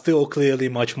 but are still clearly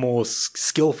much more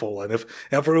skillful. And if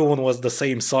everyone was the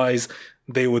same size,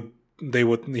 they would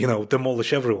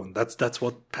demolish everyone. That's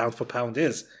what pound for pound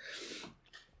is.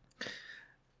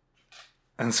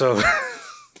 And so,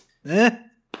 and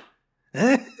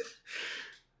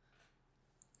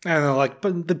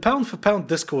but the pound for pound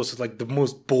discourse is the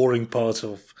most boring part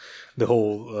of the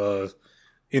whole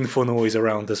info noise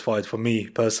around this fight for me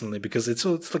personally, because it's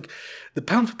the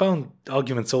pound for pound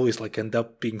arguments always end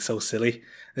up being so silly.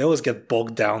 They always get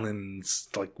bogged down in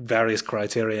various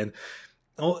criteria, and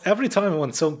every time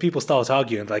when some people start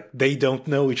arguing, they don't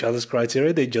know each other's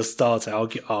criteria, they just start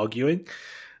arguing,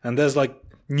 and there's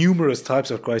numerous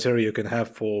types of criteria you can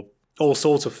have for all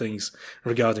sorts of things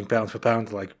regarding pound for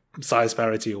pound, like size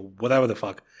parity or whatever the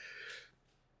fuck.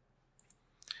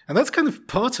 And that's kind of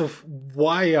part of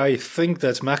why I think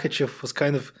that Makhachev was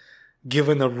kind of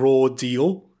given a raw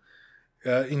deal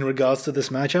in regards to this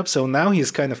matchup. So now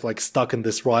he's kind of stuck in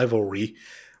this rivalry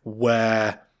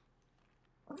where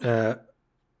bad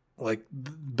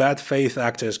faith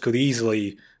actors could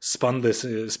easily spin this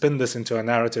into a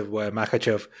narrative where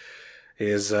Makhachev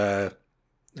is a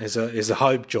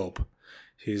hype job.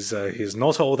 He's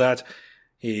not all that.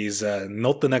 He's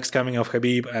not the next coming of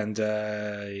Khabib, and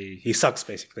he sucks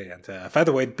basically. And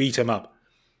featherweight beat him up.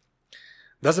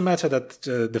 Doesn't matter that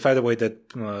the featherweight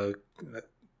that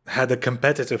had a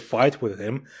competitive fight with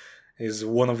him is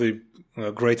one of the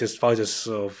greatest fighters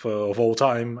of all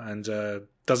time, and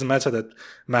doesn't matter that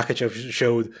Makhachev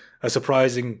showed a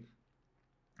surprising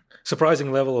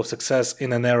level of success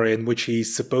in an area in which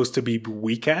he's supposed to be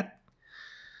weak at,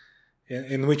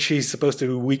 in which he's supposed to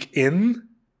be weak in.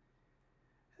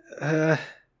 How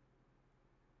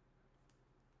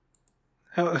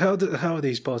are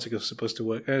these particles supposed to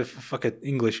work? Fuck it,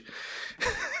 English.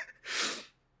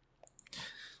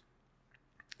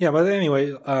 Yeah, but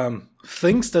anyway,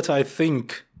 things that I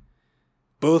think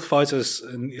both fighters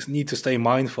need to stay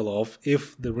mindful of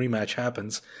if the rematch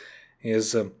happens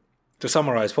is, to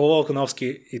summarize, for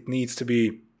Volkanovski, it needs to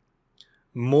be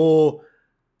more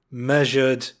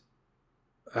measured,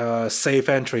 safe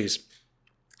entries,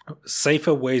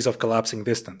 safer ways of collapsing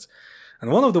distance.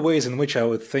 And one of the ways in which I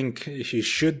would think he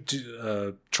should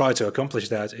try to accomplish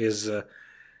that is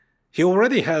he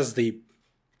already has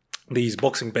these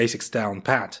boxing basics down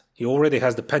pat. He already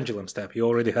has the pendulum step. He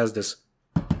already has this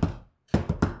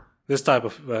type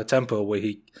of tempo where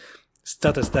he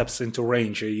stutter steps into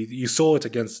range. You saw it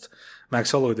against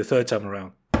Max Holloway the third time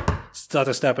around.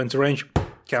 Stutter step into range,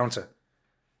 counter.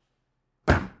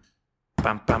 Bam,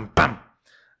 bam, bam, bam.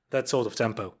 That sort of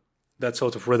tempo, that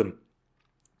sort of rhythm.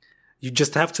 You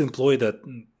just have to employ that.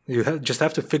 You just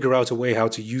have to figure out a way how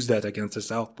to use that against the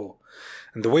southpaw.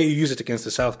 And the way you use it against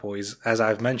the southpaw is, as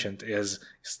I've mentioned, is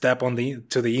step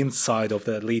to the inside of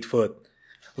the lead foot,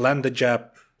 land the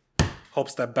jab, hop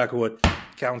step backward,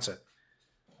 counter.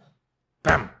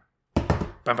 Bam,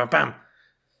 bam, bam, bam.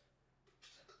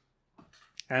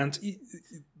 And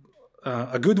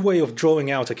a good way of drawing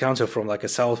out a counter from a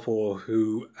southpaw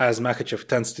who, as Makhachev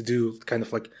tends to do, kind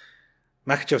of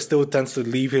Makhachev still tends to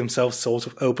leave himself sort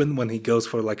of open when he goes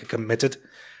for a committed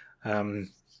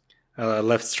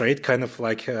left straight, kind of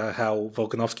how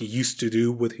Volkanovski used to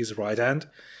do with his right hand.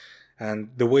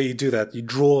 And the way you do that, you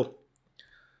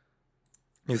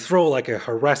throw a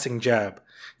harassing jab,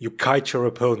 you kite your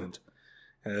opponent,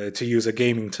 to use a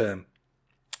gaming term,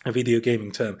 a video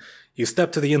gaming term. You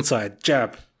step to the inside,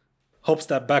 jab, hop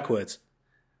step backwards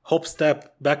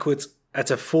at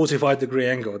a 45-degree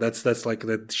angle. That's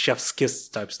the chef's kiss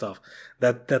type stuff.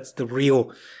 That's the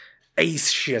real ace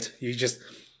shit. You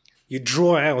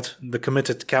draw out the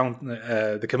committed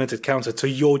counter to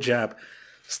your jab,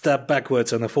 step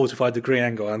backwards on a 45-degree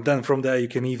angle, and then from there you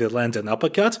can either land an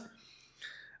uppercut,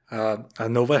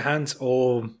 an overhand,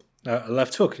 or a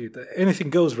left hook. Anything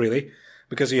goes really,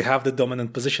 because you have the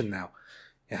dominant position now.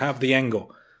 You have the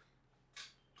angle.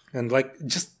 And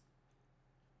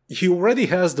he already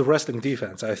has the wrestling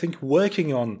defense. I think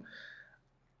working on,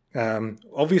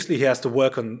 obviously he has to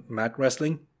work on mat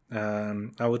wrestling,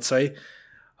 I would say,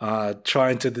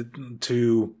 trying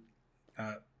to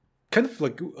kind of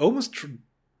almost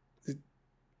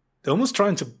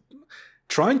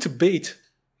trying to bait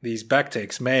these back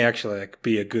takes may actually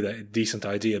be a decent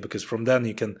idea, because from there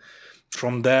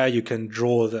you can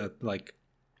draw that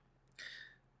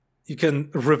you can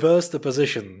reverse the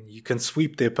position, you can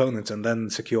sweep the opponent and then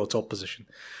secure top position.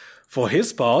 For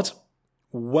his part,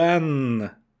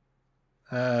 when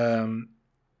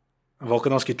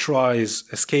Volkanovski tries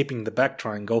escaping the back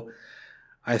triangle,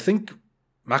 I think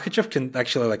Makhachev can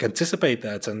actually like anticipate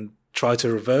that and try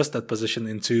to reverse that position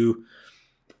into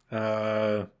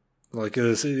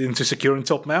into securing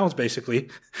top mount, basically.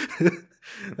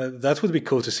 That would be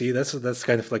cool to see. That's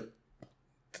kind of like,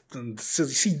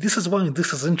 see, this is why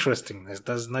this is interesting.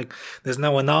 There's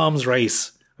now an arms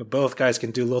race where both guys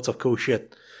can do lots of cool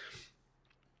shit.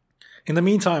 In the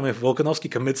meantime, if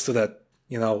Volkanovski commits to that,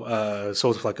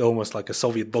 sort of like almost like a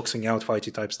Soviet boxing out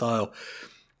fighty type style,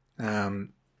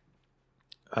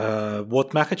 what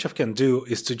Makhachev can do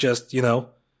is to just,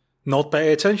 not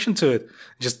pay attention to it.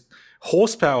 Just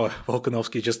horsepower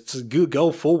Volkanovski, just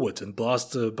go forward and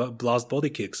blast body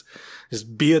kicks.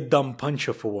 Just be a dumb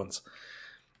puncher for once.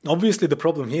 Obviously, the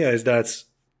problem here is that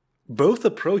both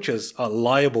approaches are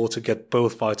liable to get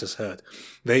both fighters hurt.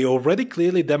 They already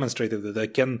clearly demonstrated that they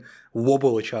can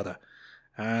wobble each other.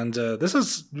 And this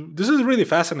is really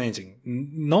fascinating.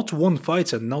 Not one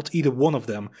fighter, not either one of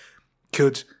them,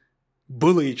 could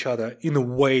bully each other in a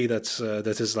way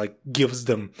that is like gives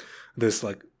them this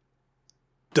like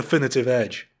definitive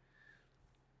edge.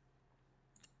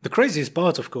 The craziest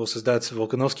part, of course, is that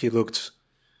Volkanovski looked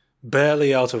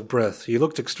barely out of breath. He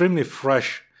looked extremely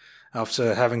fresh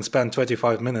after having spent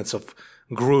 25 minutes of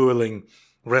grueling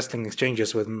wrestling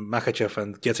exchanges with Makhachev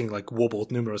and getting like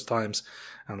wobbled numerous times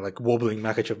and like wobbling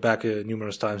Makhachev back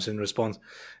numerous times in response.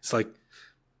 It's like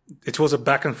it was a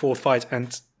back and forth fight,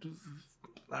 and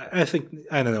I think,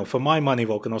 I don't know, for my money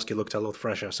Volkanovski looked a lot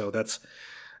fresher, so that's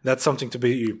something to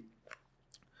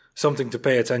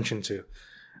pay attention to.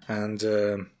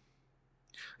 And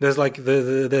there's like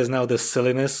there's now this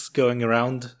silliness going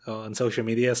around on social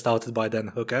media, started by Dan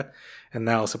Hooker and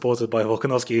now supported by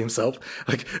Volkanovski himself,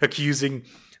 like accusing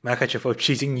Makhachev of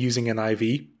cheating using an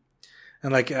IV.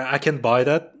 And like, I can buy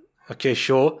that. Okay,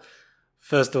 sure.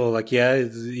 First of all, like, yeah,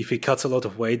 if he cuts a lot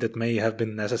of weight, that may have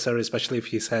been necessary, especially if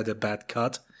he's had a bad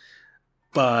cut.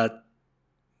 But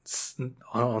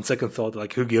on second thought,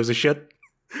 like, who gives a shit?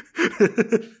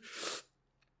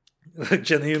 Like,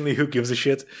 genuinely, who gives a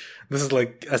shit? This is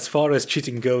like, as far as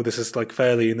cheating go, this is like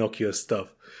fairly innocuous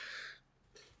stuff.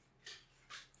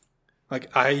 Like,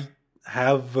 I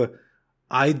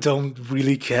don't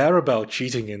really care about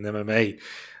cheating in MMA.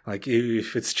 Like,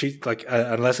 if it's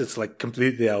unless it's like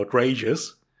completely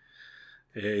outrageous,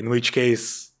 in which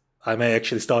case I may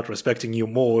actually start respecting you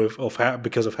more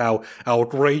because of how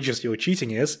outrageous your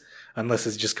cheating is, unless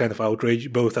it's just kind of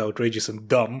both outrageous and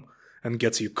dumb and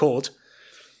gets you caught.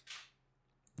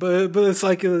 But it's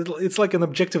like an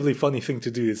objectively funny thing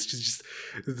to do. It's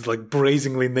like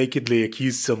brazenly, nakedly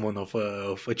accuse someone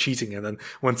of cheating, and then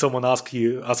when someone asks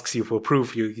you for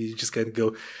proof, you just kind of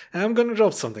go, "I'm gonna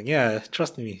drop something. Yeah,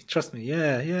 trust me.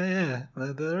 Yeah.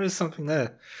 There is something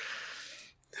there."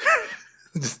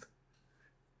 Just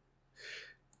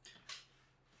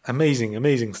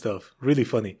amazing stuff. Really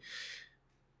funny.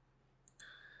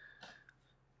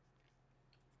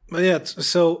 But yeah,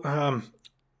 so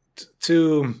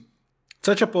to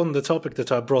touch upon the topic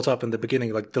that I brought up in the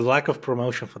beginning, like the lack of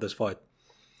promotion for this fight.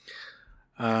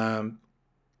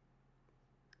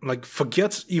 Like,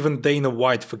 forget even Dana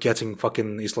White forgetting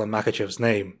fucking Islam Makhachev's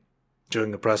name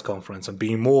during a press conference and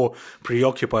being more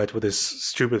preoccupied with this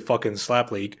stupid fucking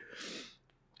slap league.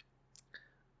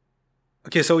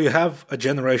 Okay, so you have a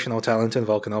generational talent in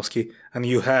Volkanovski, and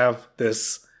you have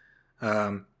this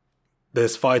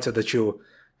fighter that you're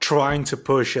trying to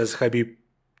push as Khabib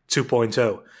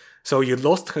 2.0. So you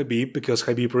lost Khabib because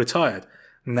Khabib retired.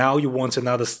 Now you want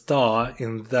another star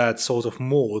in that sort of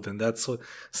mold, in that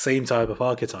same type of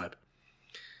archetype.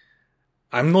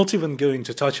 I'm not even going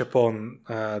to touch upon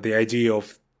the idea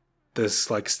of this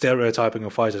like stereotyping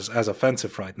of fighters as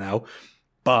offensive right now,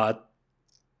 but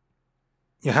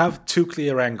you have two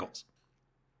clear angles.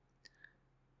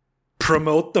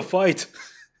 Promote the fight.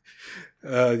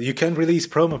 You can release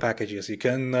promo packages. You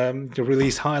can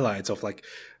release highlights of like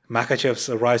Makhachev's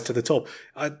rise to the top.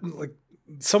 Like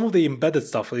some of the embedded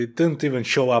stuff, it didn't even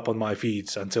show up on my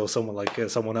feeds until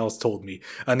someone else told me,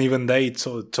 and even they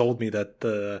told me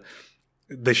that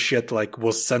this shit like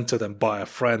was sent to them by a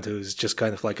friend who's just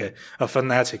kind of like a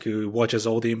fanatic who watches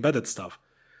all the embedded stuff.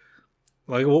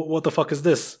 Like, what the fuck is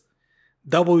this?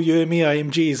 WME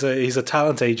IMG is a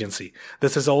talent agency.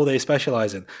 This is all they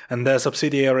specialize in, and their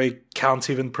subsidiary can't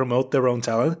even promote their own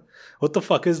talent. What the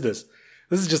fuck is this?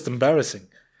 This is just embarrassing.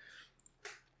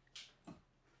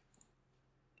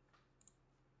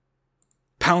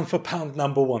 Pound for pound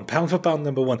number one.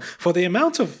 For the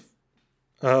amount of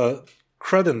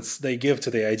credence they give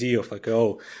to the idea of like,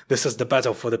 oh, this is the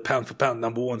battle for the pound for pound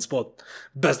number one spot,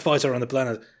 best fighter on the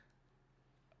planet.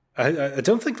 I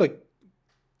don't think like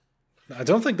I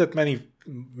don't think that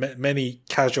many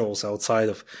casuals outside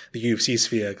of the UFC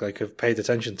sphere like have paid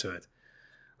attention to it.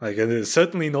 Like, and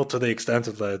certainly not to the extent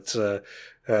that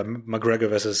McGregor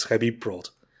versus Khabib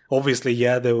brought. Obviously,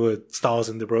 yeah, there were stars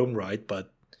in their own right,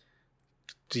 but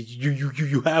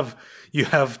you have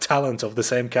talent of the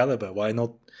same caliber. Why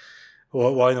not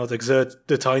exert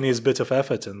the tiniest bit of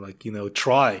effort and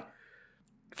try,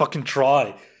 fucking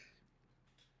try.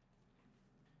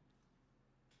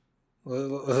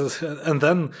 And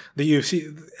then the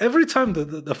UFC, every time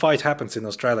the fight happens in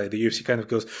Australia, the UFC kind of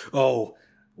goes, "Oh,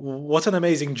 what an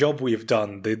amazing job we've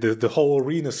done. The whole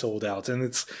arena sold out." And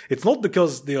it's not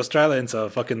because the Australians are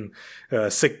fucking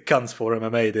sick cunts for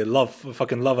MMA. They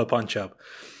fucking love a punch up.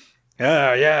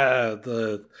 Yeah,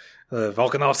 the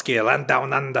Volkanovski, land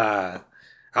down under.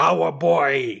 Our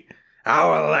boy,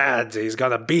 our lad, he's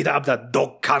gonna beat up that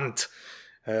dog cunt.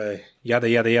 Yada,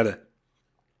 yada, yada.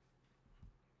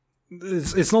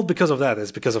 It's not because of that.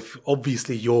 It's because of,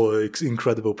 obviously, your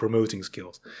incredible promoting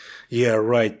skills. Yeah,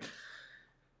 right.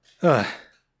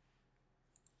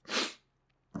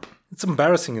 It's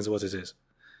embarrassing is what it is.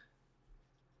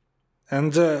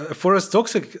 And for as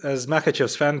toxic as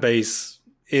Makhachev's fan base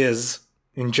is,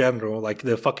 in general, like,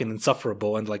 they're fucking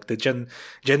insufferable, and like,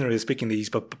 generally speaking, these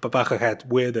papaka hat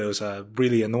weirdos are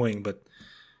really annoying, but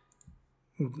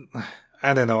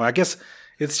I don't know, I guess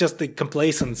it's just the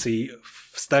complacency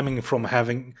stemming from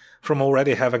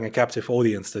already having a captive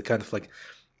audience that kind of like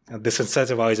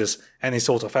disincentivizes any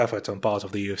sort of effort on part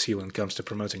of the UFC when it comes to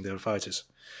promoting their fighters.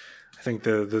 I think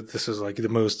this is like the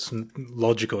most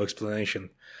logical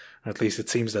explanation. At least it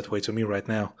seems that way to me right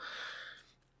now.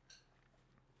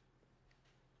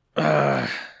 But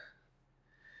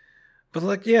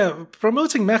like, yeah,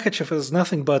 promoting Makhachev as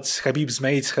nothing but Khabib's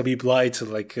mate, Khabib light,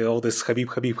 like all this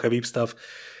Khabib stuff.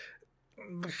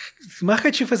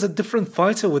 Makhachev is a different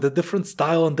fighter with a different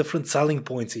style and different selling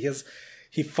points.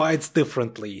 He fights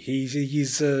differently.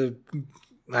 He's I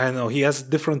don't know, he has a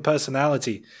different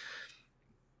personality.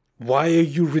 Why are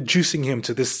you reducing him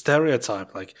to this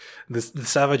stereotype, like the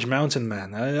Savage Mountain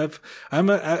Man? I'm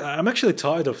actually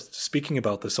tired of speaking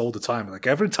about this all the time. Like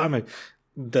every time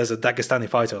there's a Dagestani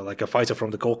fighter, like a fighter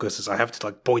from the Caucasus, I have to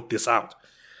like point this out.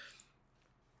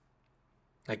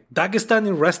 Like,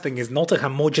 Dagestani wrestling is not a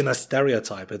homogeneous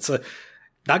stereotype.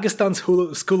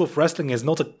 Dagestan's school of wrestling is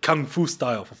not a kung fu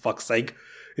style, for fuck's sake.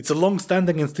 It's a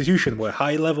long-standing institution where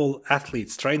high-level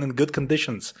athletes train in good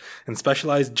conditions in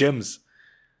specialized gyms.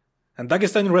 And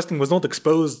Dagestani wrestling was not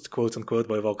exposed, quote-unquote,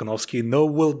 by Volkanovski, nor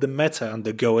will the meta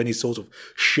undergo any sort of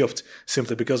shift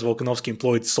simply because Volkanovski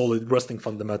employed solid wrestling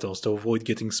fundamentals to avoid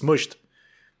getting smushed.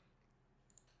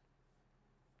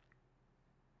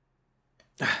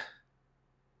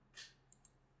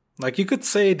 Like, you could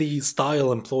say the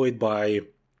style employed by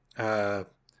Abdul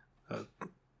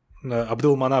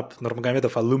Manap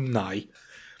Nurmagomedov alumni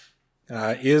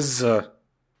is a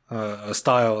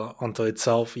style unto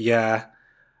itself, yeah.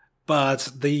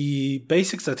 But the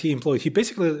basics that he employed, he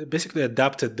basically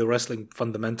adapted the wrestling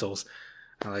fundamentals,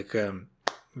 like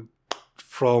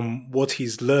from what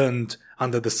he's learned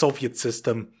under the Soviet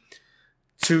system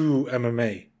to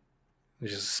MMA,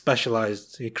 which is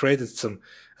specialized. He created some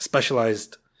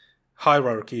specialized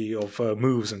hierarchy of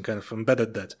moves and kind of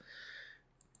embedded that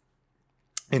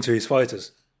into his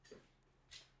fighters.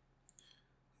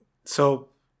 So,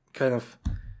 kind of,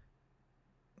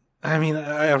 I mean,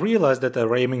 I realize that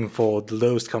they're aiming for the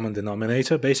lowest common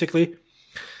denominator, basically,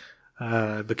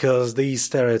 because these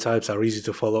stereotypes are easy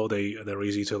to follow, they're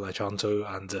easy to latch onto,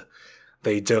 and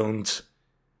they don't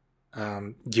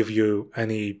give you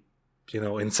any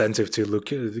incentive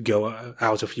to go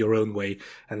out of your own way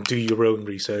and do your own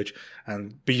research.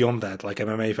 And beyond that, like,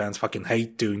 MMA fans fucking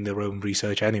hate doing their own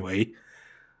research anyway.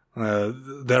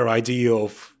 Their idea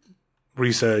of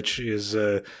research is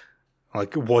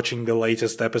like watching the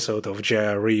latest episode of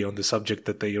JRE on the subject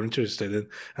that they are interested in,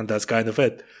 and that's kind of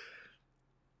it.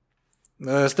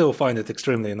 I still find it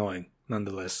extremely annoying,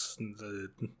 nonetheless.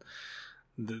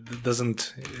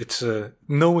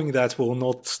 Knowing that will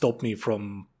not stop me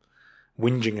from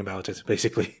whinging about it,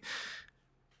 basically.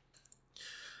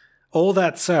 All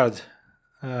that said,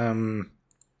 I'm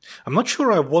not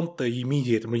sure I want the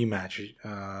immediate rematch.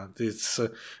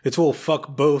 It will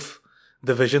fuck both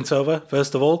divisions over,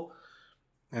 first of all.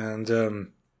 And,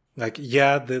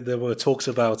 there were talks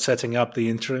about setting up the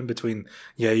interim between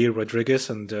Yair Rodriguez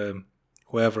and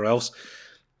whoever else.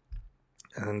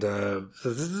 And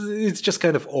it's just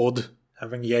kind of odd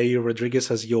having Yair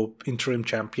Rodriguez as your interim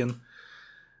champion.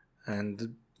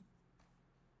 And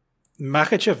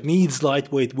Makhachev needs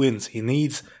lightweight wins. He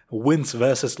needs wins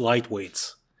versus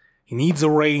lightweights. He needs a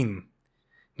reign.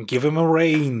 Give him a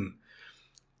reign.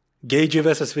 Gaethje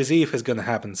versus Viziev is gonna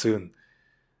happen soon.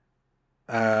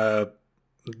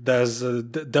 There's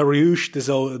Dariush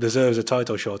deserves a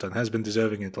title shot and has been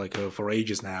deserving it for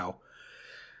ages now.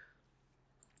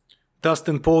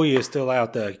 Dustin Poirier is still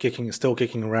out there, still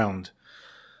kicking around.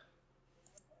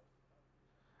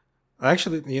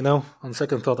 Actually, on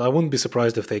second thought, I wouldn't be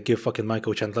surprised if they give fucking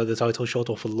Michael Chandler the title shot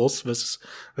off a loss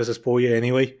versus Poirier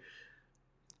anyway.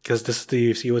 Because this is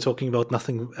the UFC we're talking about.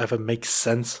 Nothing ever makes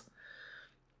sense.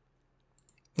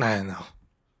 I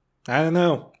don't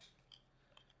know.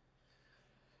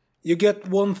 You get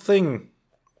one thing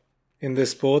in this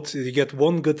sport. You get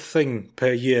one good thing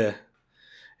per year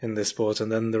in this sport,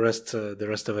 and then the rest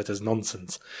of it is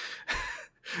nonsense.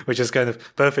 Which is kind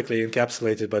of perfectly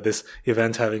encapsulated by this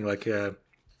event having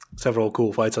several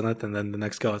cool fights on it, and then the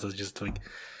next card is just like...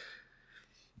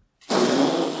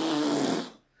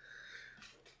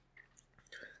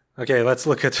 Okay, let's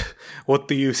look at what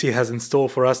the UFC has in store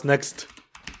for us next.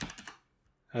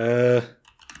 Okay,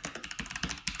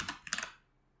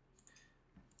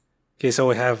 so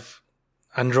we have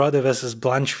Andrade versus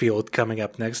Blanchfield coming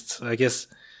up next. Okay,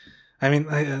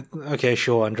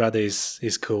 sure, Andrade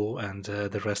is cool, and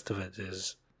the rest of it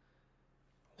is...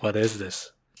 What is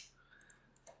this?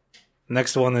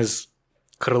 Next one is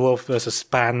Krylov versus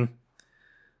Span.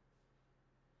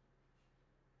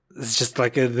 It's just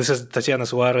this is Tatiana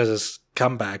Suarez's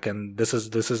comeback, and this is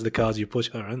the card you put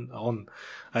her on.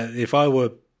 If I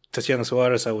were Tatiana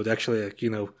Suarez, I would actually,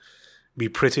 be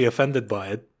pretty offended by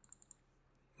it.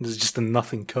 It's just a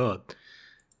nothing card.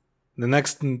 The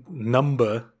next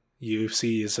number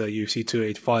UFC is UFC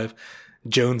 285,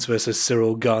 Jones versus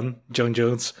Cyril Gunn. John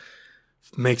Jones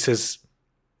makes his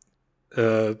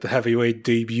heavyweight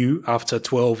debut after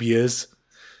 12 years.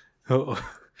 Oh.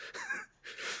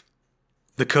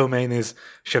 The co-main is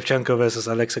Shevchenko versus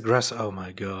Alexa Grasso. Oh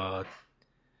my god.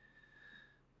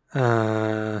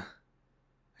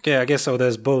 Okay, I guess so.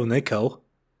 There's Bo Nickel,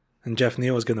 and Jeff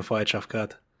Neal is gonna fight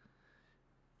Shavkat.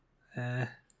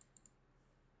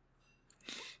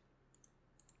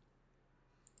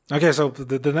 Okay, so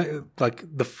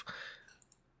the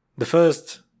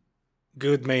first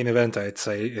good main event, I'd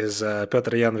say, is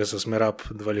Petr Yan versus Merab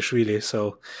Dvalishvili.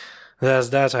 So there's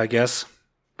that, I guess,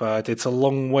 but it's a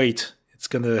long wait. It's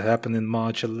gonna happen in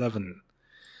March 11.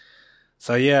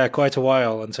 So yeah, quite a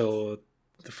while until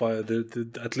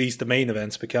at least the main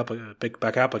events pick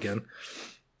back up again.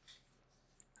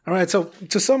 All right, so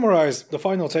to summarize the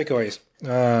final takeaways,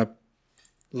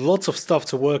 lots of stuff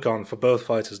to work on for both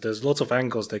fighters. There's lots of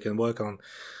angles they can work on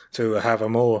to have a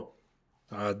more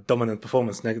dominant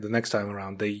performance the next time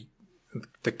around. They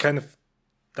kind of,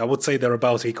 I would say they're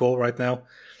about equal right now,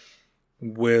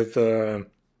 with the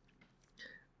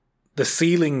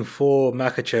ceiling for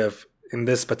Makhachev in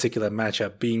this particular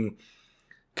matchup being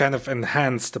kind of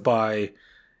enhanced by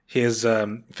his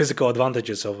physical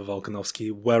advantages over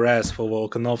Volkanovski, whereas for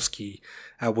Volkanovski,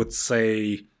 I would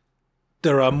say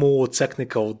there are more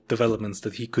technical developments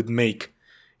that he could make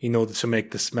in order to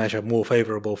make this matchup more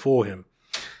favorable for him.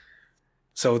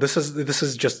 So this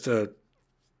is just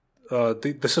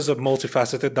this is a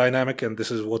multifaceted dynamic, and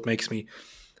this is what makes me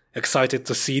excited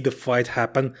to see the fight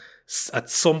happen at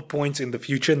some point in the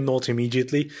future, not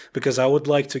immediately, because I would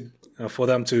like to for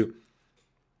them to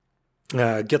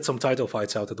get some title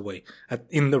fights out of the way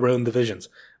in their own divisions,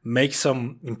 make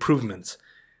some improvements,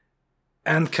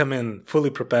 and come in fully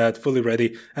prepared, fully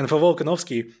ready. And for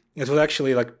Volkanovski, it would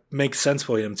actually make sense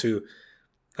for him to,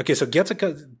 so get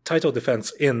a title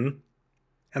defense in,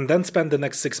 and then spend the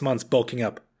next 6 months bulking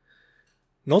up.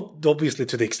 Not obviously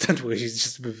to the extent where he's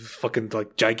just fucking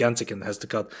gigantic and has to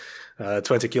cut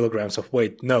 20 kilograms of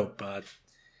weight. No, but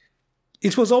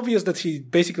it was obvious that he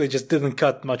basically just didn't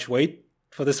cut much weight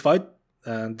for this fight.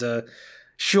 And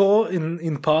sure,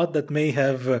 in part that may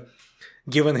have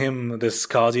given him this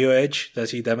cardio edge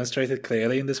that he demonstrated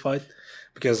clearly in this fight,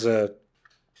 because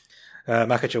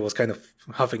Makhachev was kind of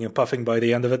huffing and puffing by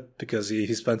the end of it, because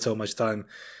he spent so much time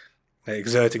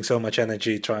exerting so much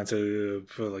energy trying to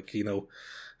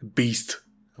beast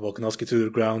Volkanovski to the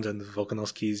ground, and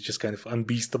Volkanovski is just kind of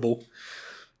unbeastable.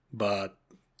 But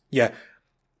yeah,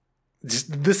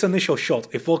 this initial shot,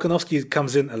 if Volkanovski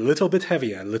comes in a little bit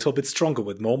heavier, a little bit stronger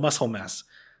with more muscle mass,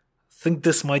 I think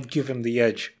this might give him the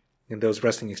edge in those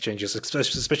wrestling exchanges,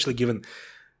 especially given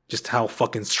just how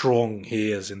fucking strong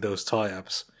he is in those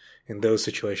tie-ups, in those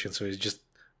situations. So he's just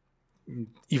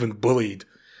even bullied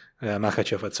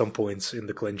Makhachev at some points in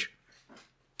the clinch.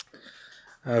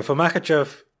 For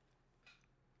Makhachev,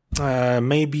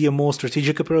 maybe a more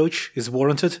strategic approach is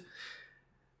warranted.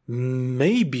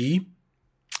 Maybe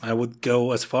I would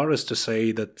go as far as to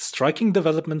say that striking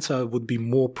developments would be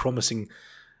more promising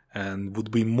and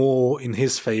would be more in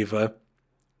his favor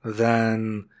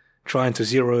than trying to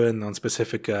zero in on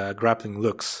specific grappling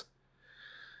looks.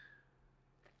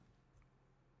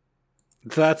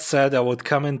 That said, I would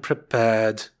come in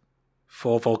prepared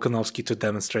for Volkanovski to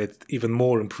demonstrate even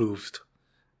more improved,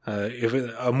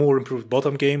 a more improved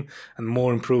bottom game and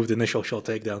more improved initial shot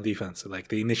takedown defense, like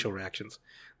the initial reactions,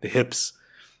 the hips,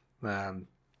 and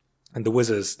the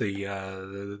whizzes,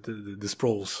 the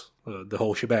sprawls, the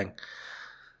whole shebang.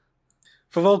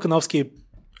 For Volkanovski,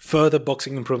 further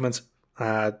boxing improvements,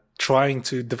 trying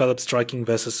to develop striking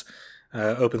versus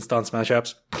open stance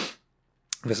matchups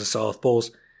versus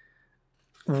southpaws.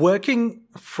 Working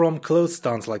from closed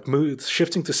stance, like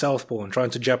shifting to southpaw and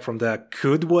trying to jab from there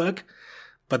could work,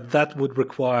 but that would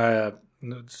require...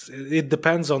 It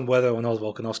depends on whether or not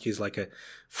Volkanovski is like a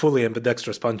fully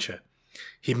ambidextrous puncher.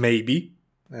 He may be,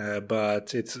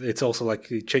 but it's also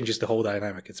like it changes the whole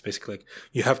dynamic. It's basically like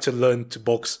you have to learn to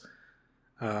box.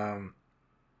 You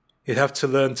have to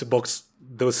learn to box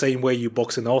the same way you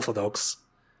box in orthodox,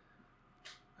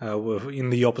 in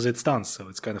the opposite stance. So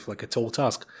it's kind of like a tall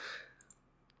task.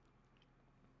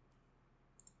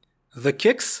 The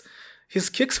kicks, his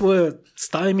kicks were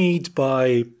stymied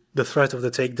by the threat of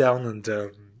the takedown, and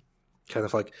kind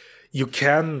of like you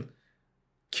can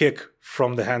kick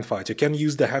from the hand fight. You can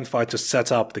use the hand fight to set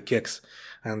up the kicks,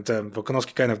 and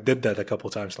Volkanovski kind of did that a couple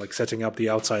of times, like setting up the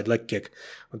outside leg kick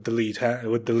with the lead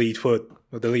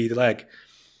leg.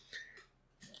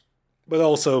 But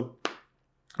also,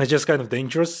 it's just kind of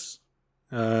dangerous.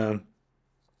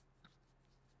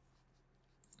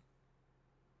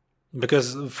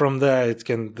 Because from there,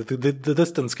 the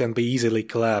distance can be easily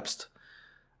collapsed,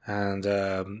 and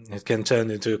it can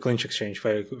turn into a clinch exchange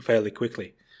fairly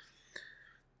quickly.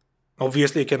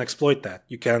 Obviously, you can exploit that.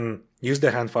 You can use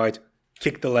the hand fight,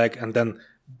 kick the leg, and then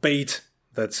bait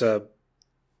that's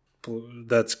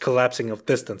collapsing of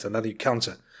distance, and then you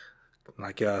counter,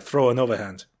 like throw an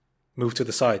overhand, move to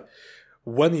the side.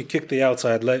 When you kick the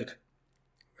outside leg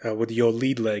with your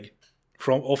lead leg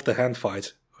from off the hand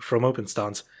fight from open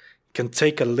stance, can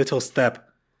take a little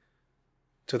step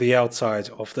to the outside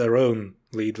of their own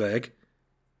lead leg,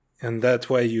 and that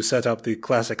way you set up the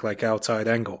classic like outside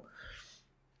angle.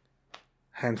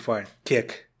 Hand fight,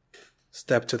 kick,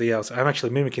 step to the outside. I'm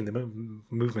actually mimicking the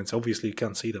movements. Obviously you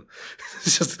can't see them.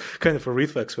 It's just kind of a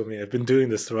reflex for me. I've been doing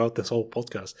this throughout this whole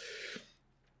podcast.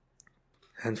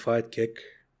 Hand fight, kick,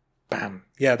 bam.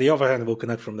 Yeah, the overhand will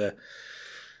connect from there.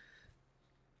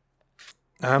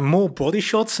 More body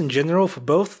shots in general for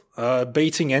both.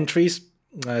 Baiting entries,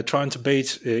 trying to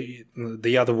bait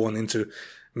the other one into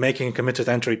making a committed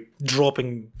entry,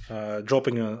 dropping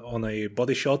on a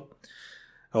body shot.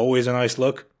 Always a nice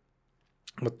look.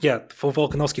 But yeah, for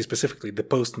Volkanovski specifically, the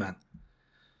postman.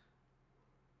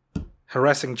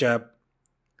 Harassing jab,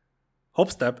 hop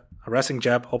step, harassing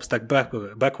jab, hop step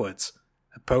backwards.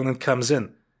 Opponent comes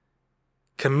in.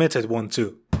 Committed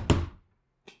 1-2.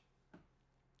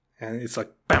 And it's like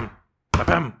bam, bam,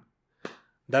 bam.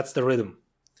 That's the rhythm.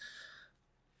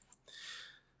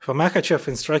 For Makhachev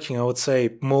in striking, I would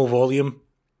say more volume,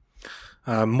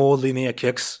 more linear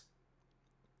kicks.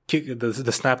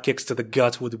 The snap kicks to the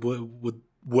gut would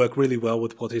work really well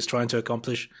with what he's trying to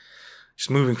accomplish. Just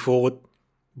moving forward,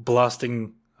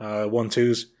 blasting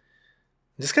 1-2s.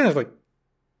 Just kind of like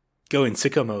go in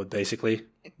sicko mode, basically.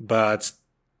 But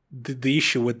the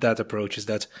issue with that approach is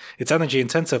that it's energy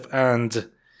intensive, and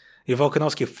if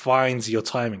Volkanovski finds your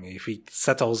timing, if he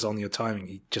settles on your timing,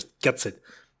 he just gets it,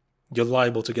 you're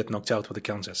liable to get knocked out with a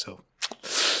counter. So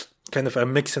kind of a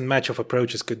mix and match of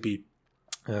approaches could be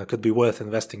worth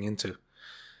investing into.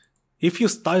 If you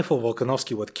stifle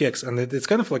Volkanovski with kicks, and it's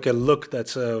kind of like a look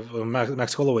that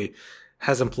Max Holloway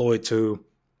has employed to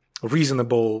a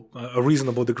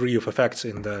reasonable degree of effect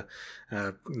in the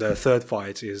third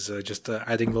fight, is just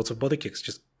adding lots of body kicks.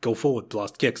 Just go forward,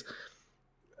 blast kicks.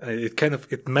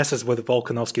 It messes with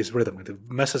Volkanovski's rhythm.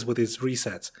 It messes with his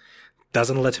resets.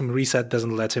 Doesn't let him reset,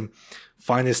 doesn't let him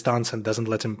find his stance, and doesn't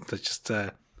let him just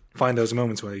find those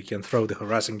moments where he can throw the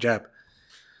harassing jab.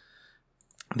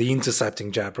 The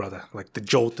intercepting jab, rather. Like the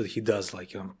jolt that he does,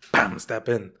 like, bam, step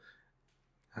in.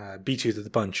 Beat you to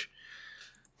the punch.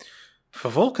 For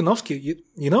Volkanovski,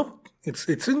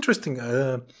 it's interesting.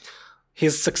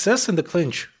 His success in the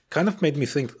clinch kind of made me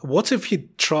think, what if he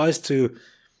tries to...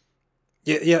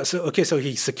 So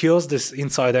he secures this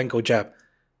inside ankle jab,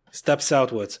 steps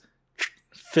outwards,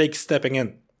 fake stepping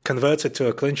in, converts it to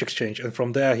a clinch exchange, and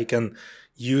from there he can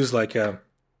use like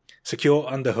secure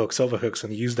underhooks, overhooks,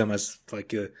 and use them as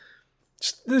like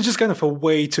just kind of a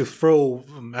way to throw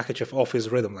Makhachev off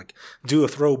his rhythm, like do a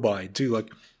throw by, do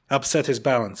like upset his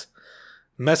balance.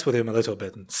 mess with him a little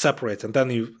bit and separate, and then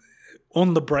you,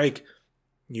 on the break,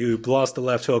 you blast the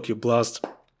left hook, you blast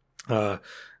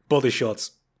body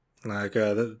shots, like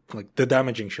the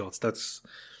damaging shots.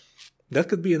 That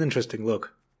could be an interesting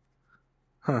look.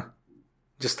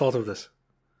 Just thought of this.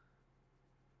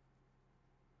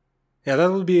 Yeah,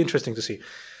 that would be interesting to see.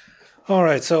 All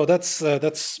right, so that's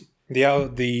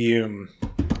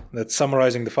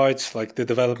summarizing the fights, like the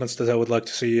developments that I would like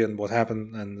to see and what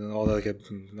happened and all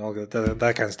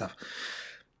that kind of stuff.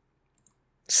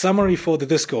 Summary for the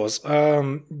discourse.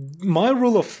 My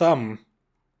rule of thumb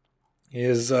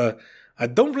is I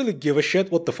don't really give a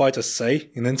shit what the fighters say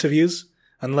in interviews,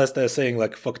 unless they're saying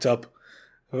like fucked up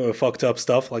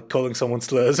stuff, like calling someone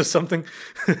slurs or something.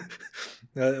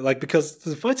 Because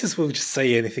the fighters will just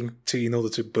say anything in order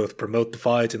to both promote the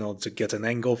fight, in order to get an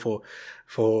angle for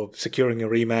securing a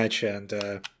rematch,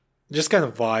 and just kind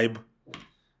of vibe,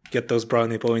 get those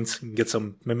brownie points, get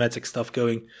some mimetic stuff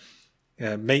going,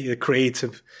 make a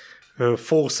creative,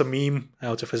 force a meme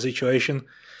out of a situation.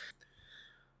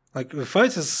 Like the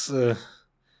fighters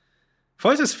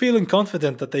feeling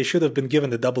confident that they should have been given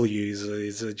the W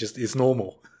is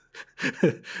normal.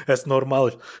 That's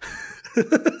normal.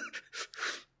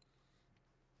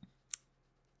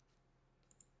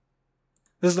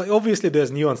 Obviously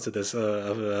there's nuance to this.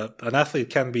 An athlete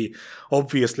can be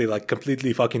obviously like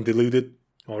completely fucking deluded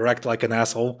or act like an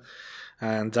asshole.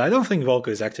 And I don't think Volko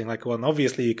is acting like one.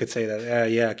 Obviously you could say that,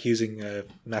 accusing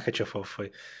Makhachev of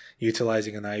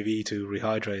utilizing an IV to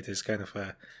rehydrate is kind of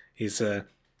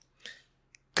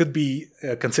could be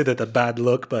considered a bad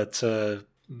look, but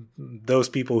those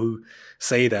people who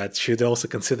say that should also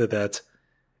consider that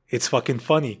it's fucking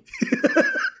funny.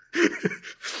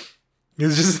 You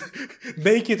just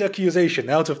make it accusation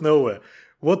out of nowhere.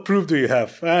 What proof do you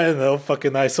have? I don't know.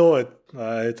 Fucking, I saw it.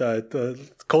 I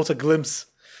caught a glimpse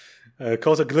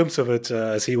of it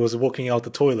as he was walking out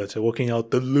the toilet, walking out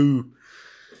the loo.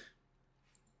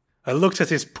 I looked at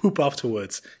his poop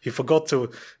afterwards. He forgot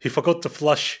to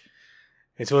flush.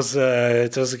 It was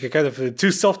kind of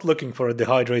too soft looking for a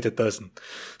dehydrated person.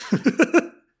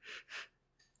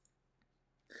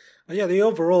 Yeah, the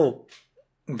overall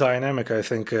dynamic, I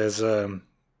think, is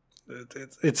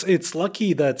it's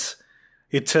lucky that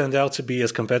it turned out to be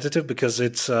as competitive, because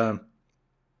it's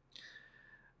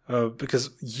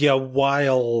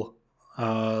while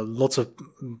lots of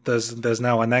there's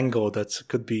now an angle that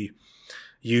could be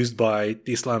used by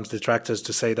Islam's detractors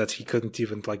to say that he couldn't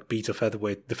even like beat a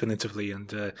featherweight definitively,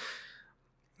 and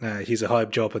he's a hype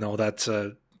job and all that.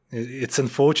 It's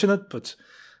unfortunate, but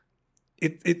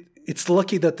it's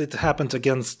lucky that it happened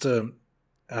against a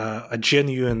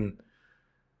genuine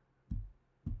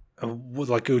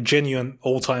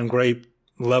all-time great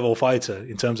level fighter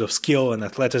in terms of skill and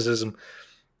athleticism,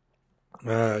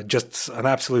 just an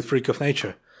absolute freak of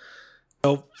nature.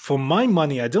 So for my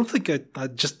money, I don't think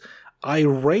I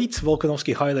rate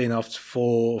Volkanovski highly enough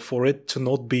for it to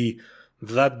not be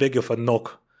that big of a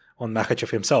knock on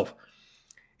Makhachev himself.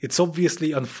 It's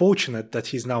obviously unfortunate that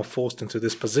he's now forced into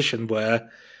this position where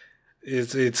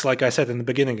it's like I said in the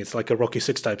beginning, it's like a Rocky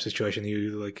VI type situation.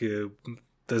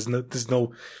 There's no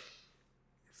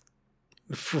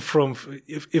if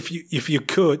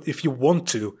you want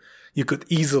to, you could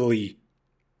easily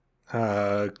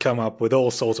come up with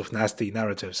all sorts of nasty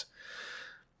narratives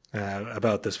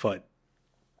about this fight.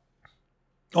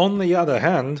 On the other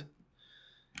hand,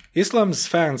 Islam's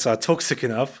fans are toxic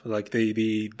enough, like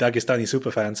the Dagestani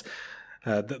superfans,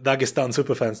 Dagestan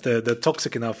superfans, they're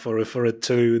toxic enough for it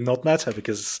to not matter,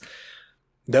 because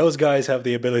those guys have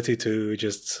the ability to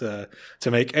just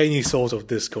to make any sort of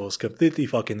discourse completely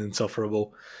fucking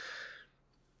insufferable.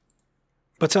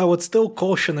 But I would still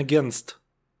caution against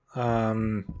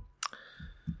conflating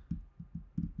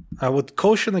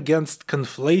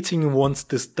one's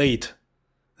distaste.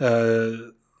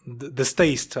 I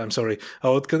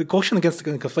would caution against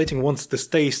conflating one's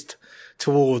distaste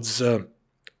towards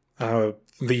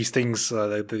these things,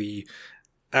 the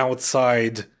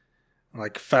outside,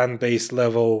 like fan base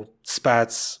level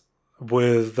spats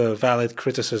with valid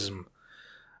criticism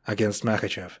against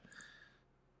Makhachev.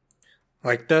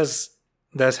 Like there's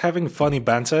having funny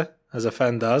banter, as a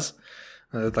fan does.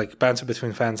 Like banter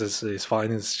between fans is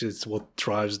fine. It's what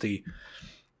drives the.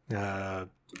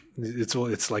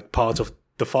 It's like part of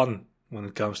the fun when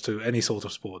it comes to any sort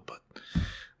of sport. But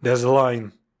there's a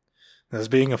line. There's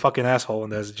being a fucking asshole,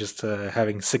 and there's just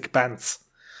having sick pants.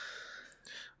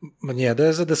 But yeah,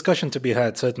 there's a discussion to be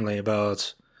had certainly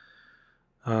about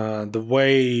the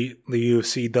way the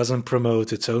UFC doesn't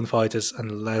promote its own fighters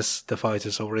unless the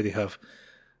fighters already have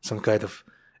some kind of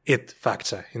it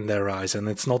factor in their eyes, and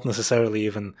it's not necessarily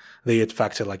even the it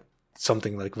factor like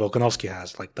something like Volkanovski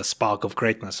has, like the spark of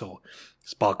greatness or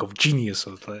spark of genius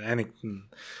or anything,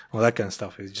 all that kind of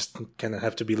stuff. You just kind of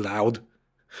have to be loud.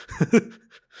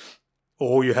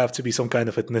 Or you have to be some kind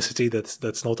of ethnicity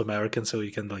that's not American, so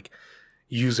you can like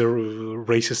use a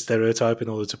racist stereotype in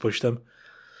order to push them.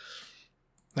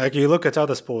 Like, you look at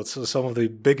other sports, some of the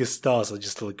biggest stars are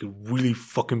just like really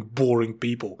fucking boring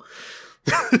people.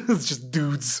 It's just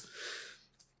dudes.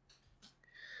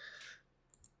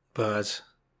 But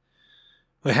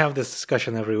we have this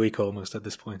discussion every week almost at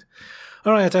this point.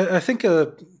 All right, I think,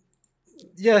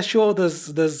 yeah, sure,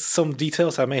 there's some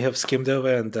details I may have skimmed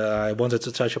over, and I wanted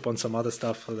to touch upon some other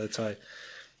stuff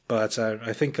but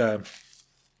I think the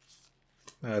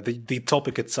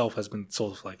topic itself has been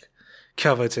sort of like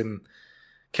covered in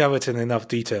enough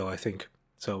detail, I think.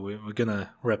 So we're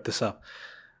gonna wrap this up.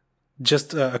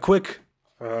 Just a quick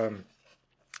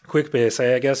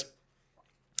PSA, I guess.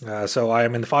 So I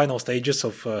am in the final stages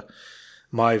of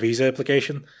my visa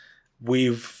application.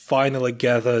 We've finally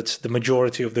gathered the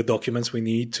majority of the documents we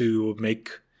need to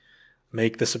make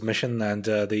the submission, and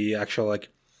the actual like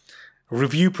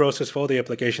review process for the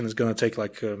application is going to take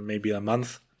like maybe a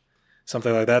month,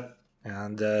 something like that.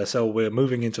 And so we're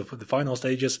moving into the final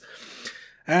stages.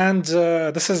 And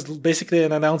this is basically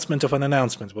an announcement of an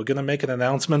announcement. We're going to make an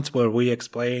announcement where we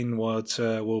explain what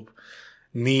we'll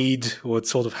need, what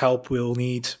sort of help we'll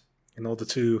need in order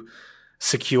to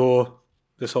secure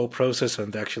this whole process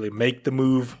and actually make the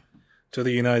move to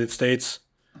the United States.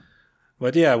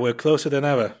 But yeah, we're closer than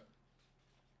ever.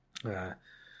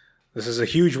 This is a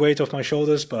huge weight off my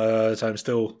shoulders, but I'm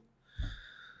still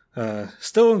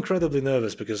incredibly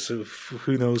nervous because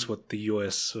who knows what the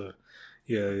USCIS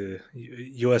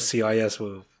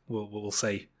will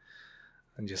say,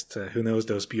 and just who knows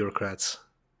those bureaucrats.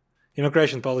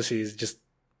 Immigration policy is just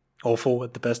awful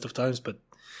at the best of times, but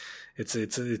it's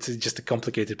just a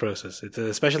complicated process. It's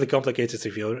especially complicated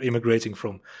if you're immigrating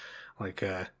from like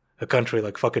a country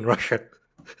like fucking Russia.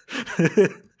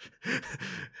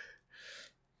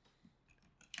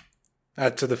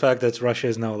 Add to the fact that Russia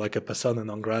is now like a persona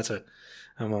non grata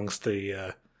amongst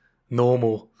the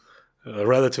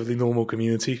relatively normal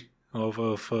community of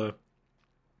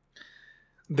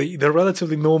the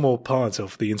relatively normal part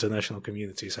of the international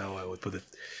community is how I would put it.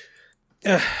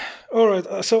 All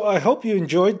right, so I hope you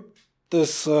enjoyed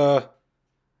this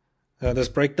this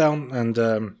breakdown, and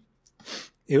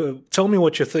tell me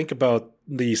what you think about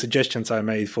the suggestions I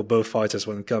made for both fighters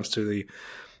when it comes to the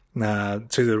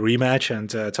rematch, and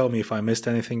tell me if I missed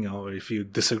anything or if you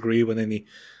disagree with any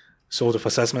sort of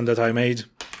assessment that I made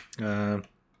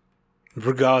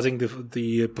regarding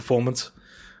the performance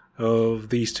of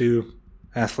these two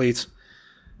athletes.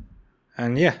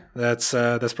 And yeah, that's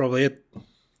probably it.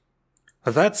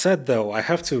 That said, though, I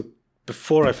have to,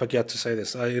 before I forget to say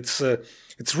this, it's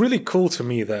really cool to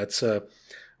me that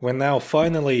we're now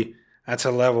finally at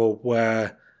a level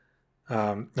where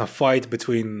a fight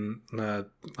between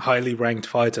highly ranked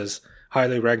fighters,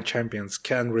 highly ranked champions,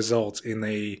 can result in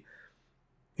the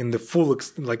full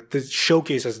this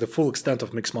showcases the full extent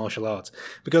of mixed martial arts.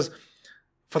 Because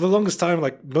for the longest time,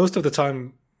 like most of the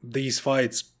time, these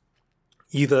fights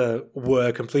either were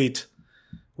a complete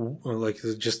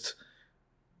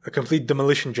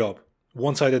demolition job,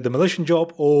 one-sided demolition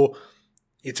job, or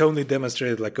it only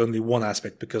demonstrated like only one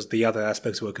aspect because the other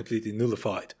aspects were completely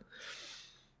nullified.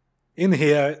 In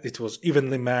here, it was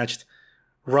evenly matched,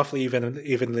 roughly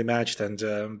evenly matched,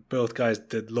 and both guys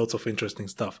did lots of interesting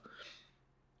stuff.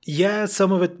 Yeah,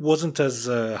 some of it wasn't as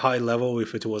high level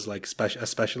if it was like a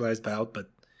specialized bout, but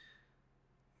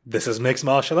this is mixed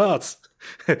martial arts.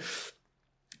 A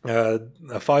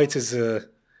fight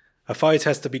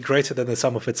has to be greater than the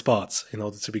sum of its parts in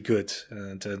order to be good,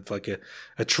 and like a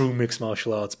true mixed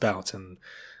martial arts bout. And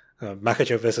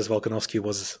Makhachev versus Volkanovski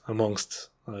was amongst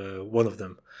one of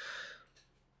them.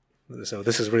 So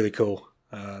this is really cool.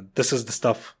 This is the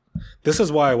stuff. This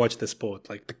is why I watch this sport.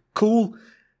 Like the cool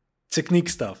technique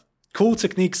stuff, cool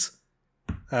techniques,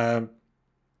 high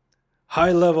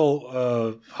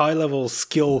level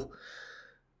skill,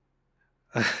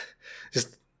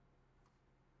 just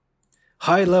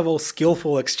high level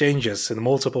skillful exchanges in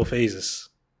multiple phases.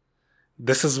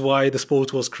 This is why the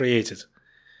sport was created.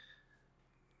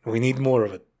 We need more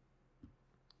of it.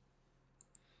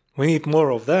 We need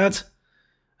more of that,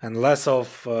 and less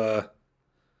of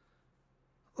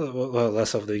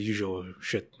less of the usual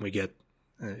shit we get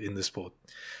in the sport.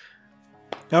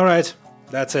 All right,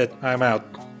 that's it. I'm out.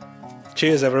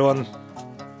 Cheers, everyone.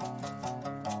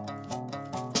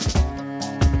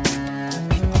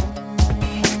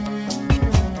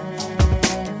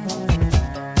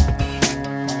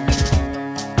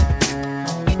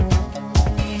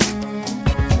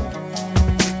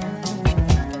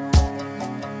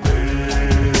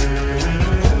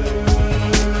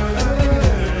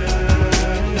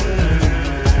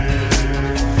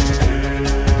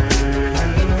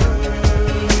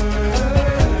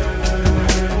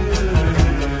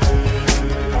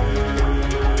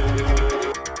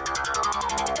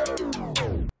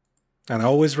 And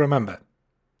always remember,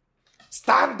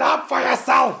 stand up for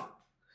yourself!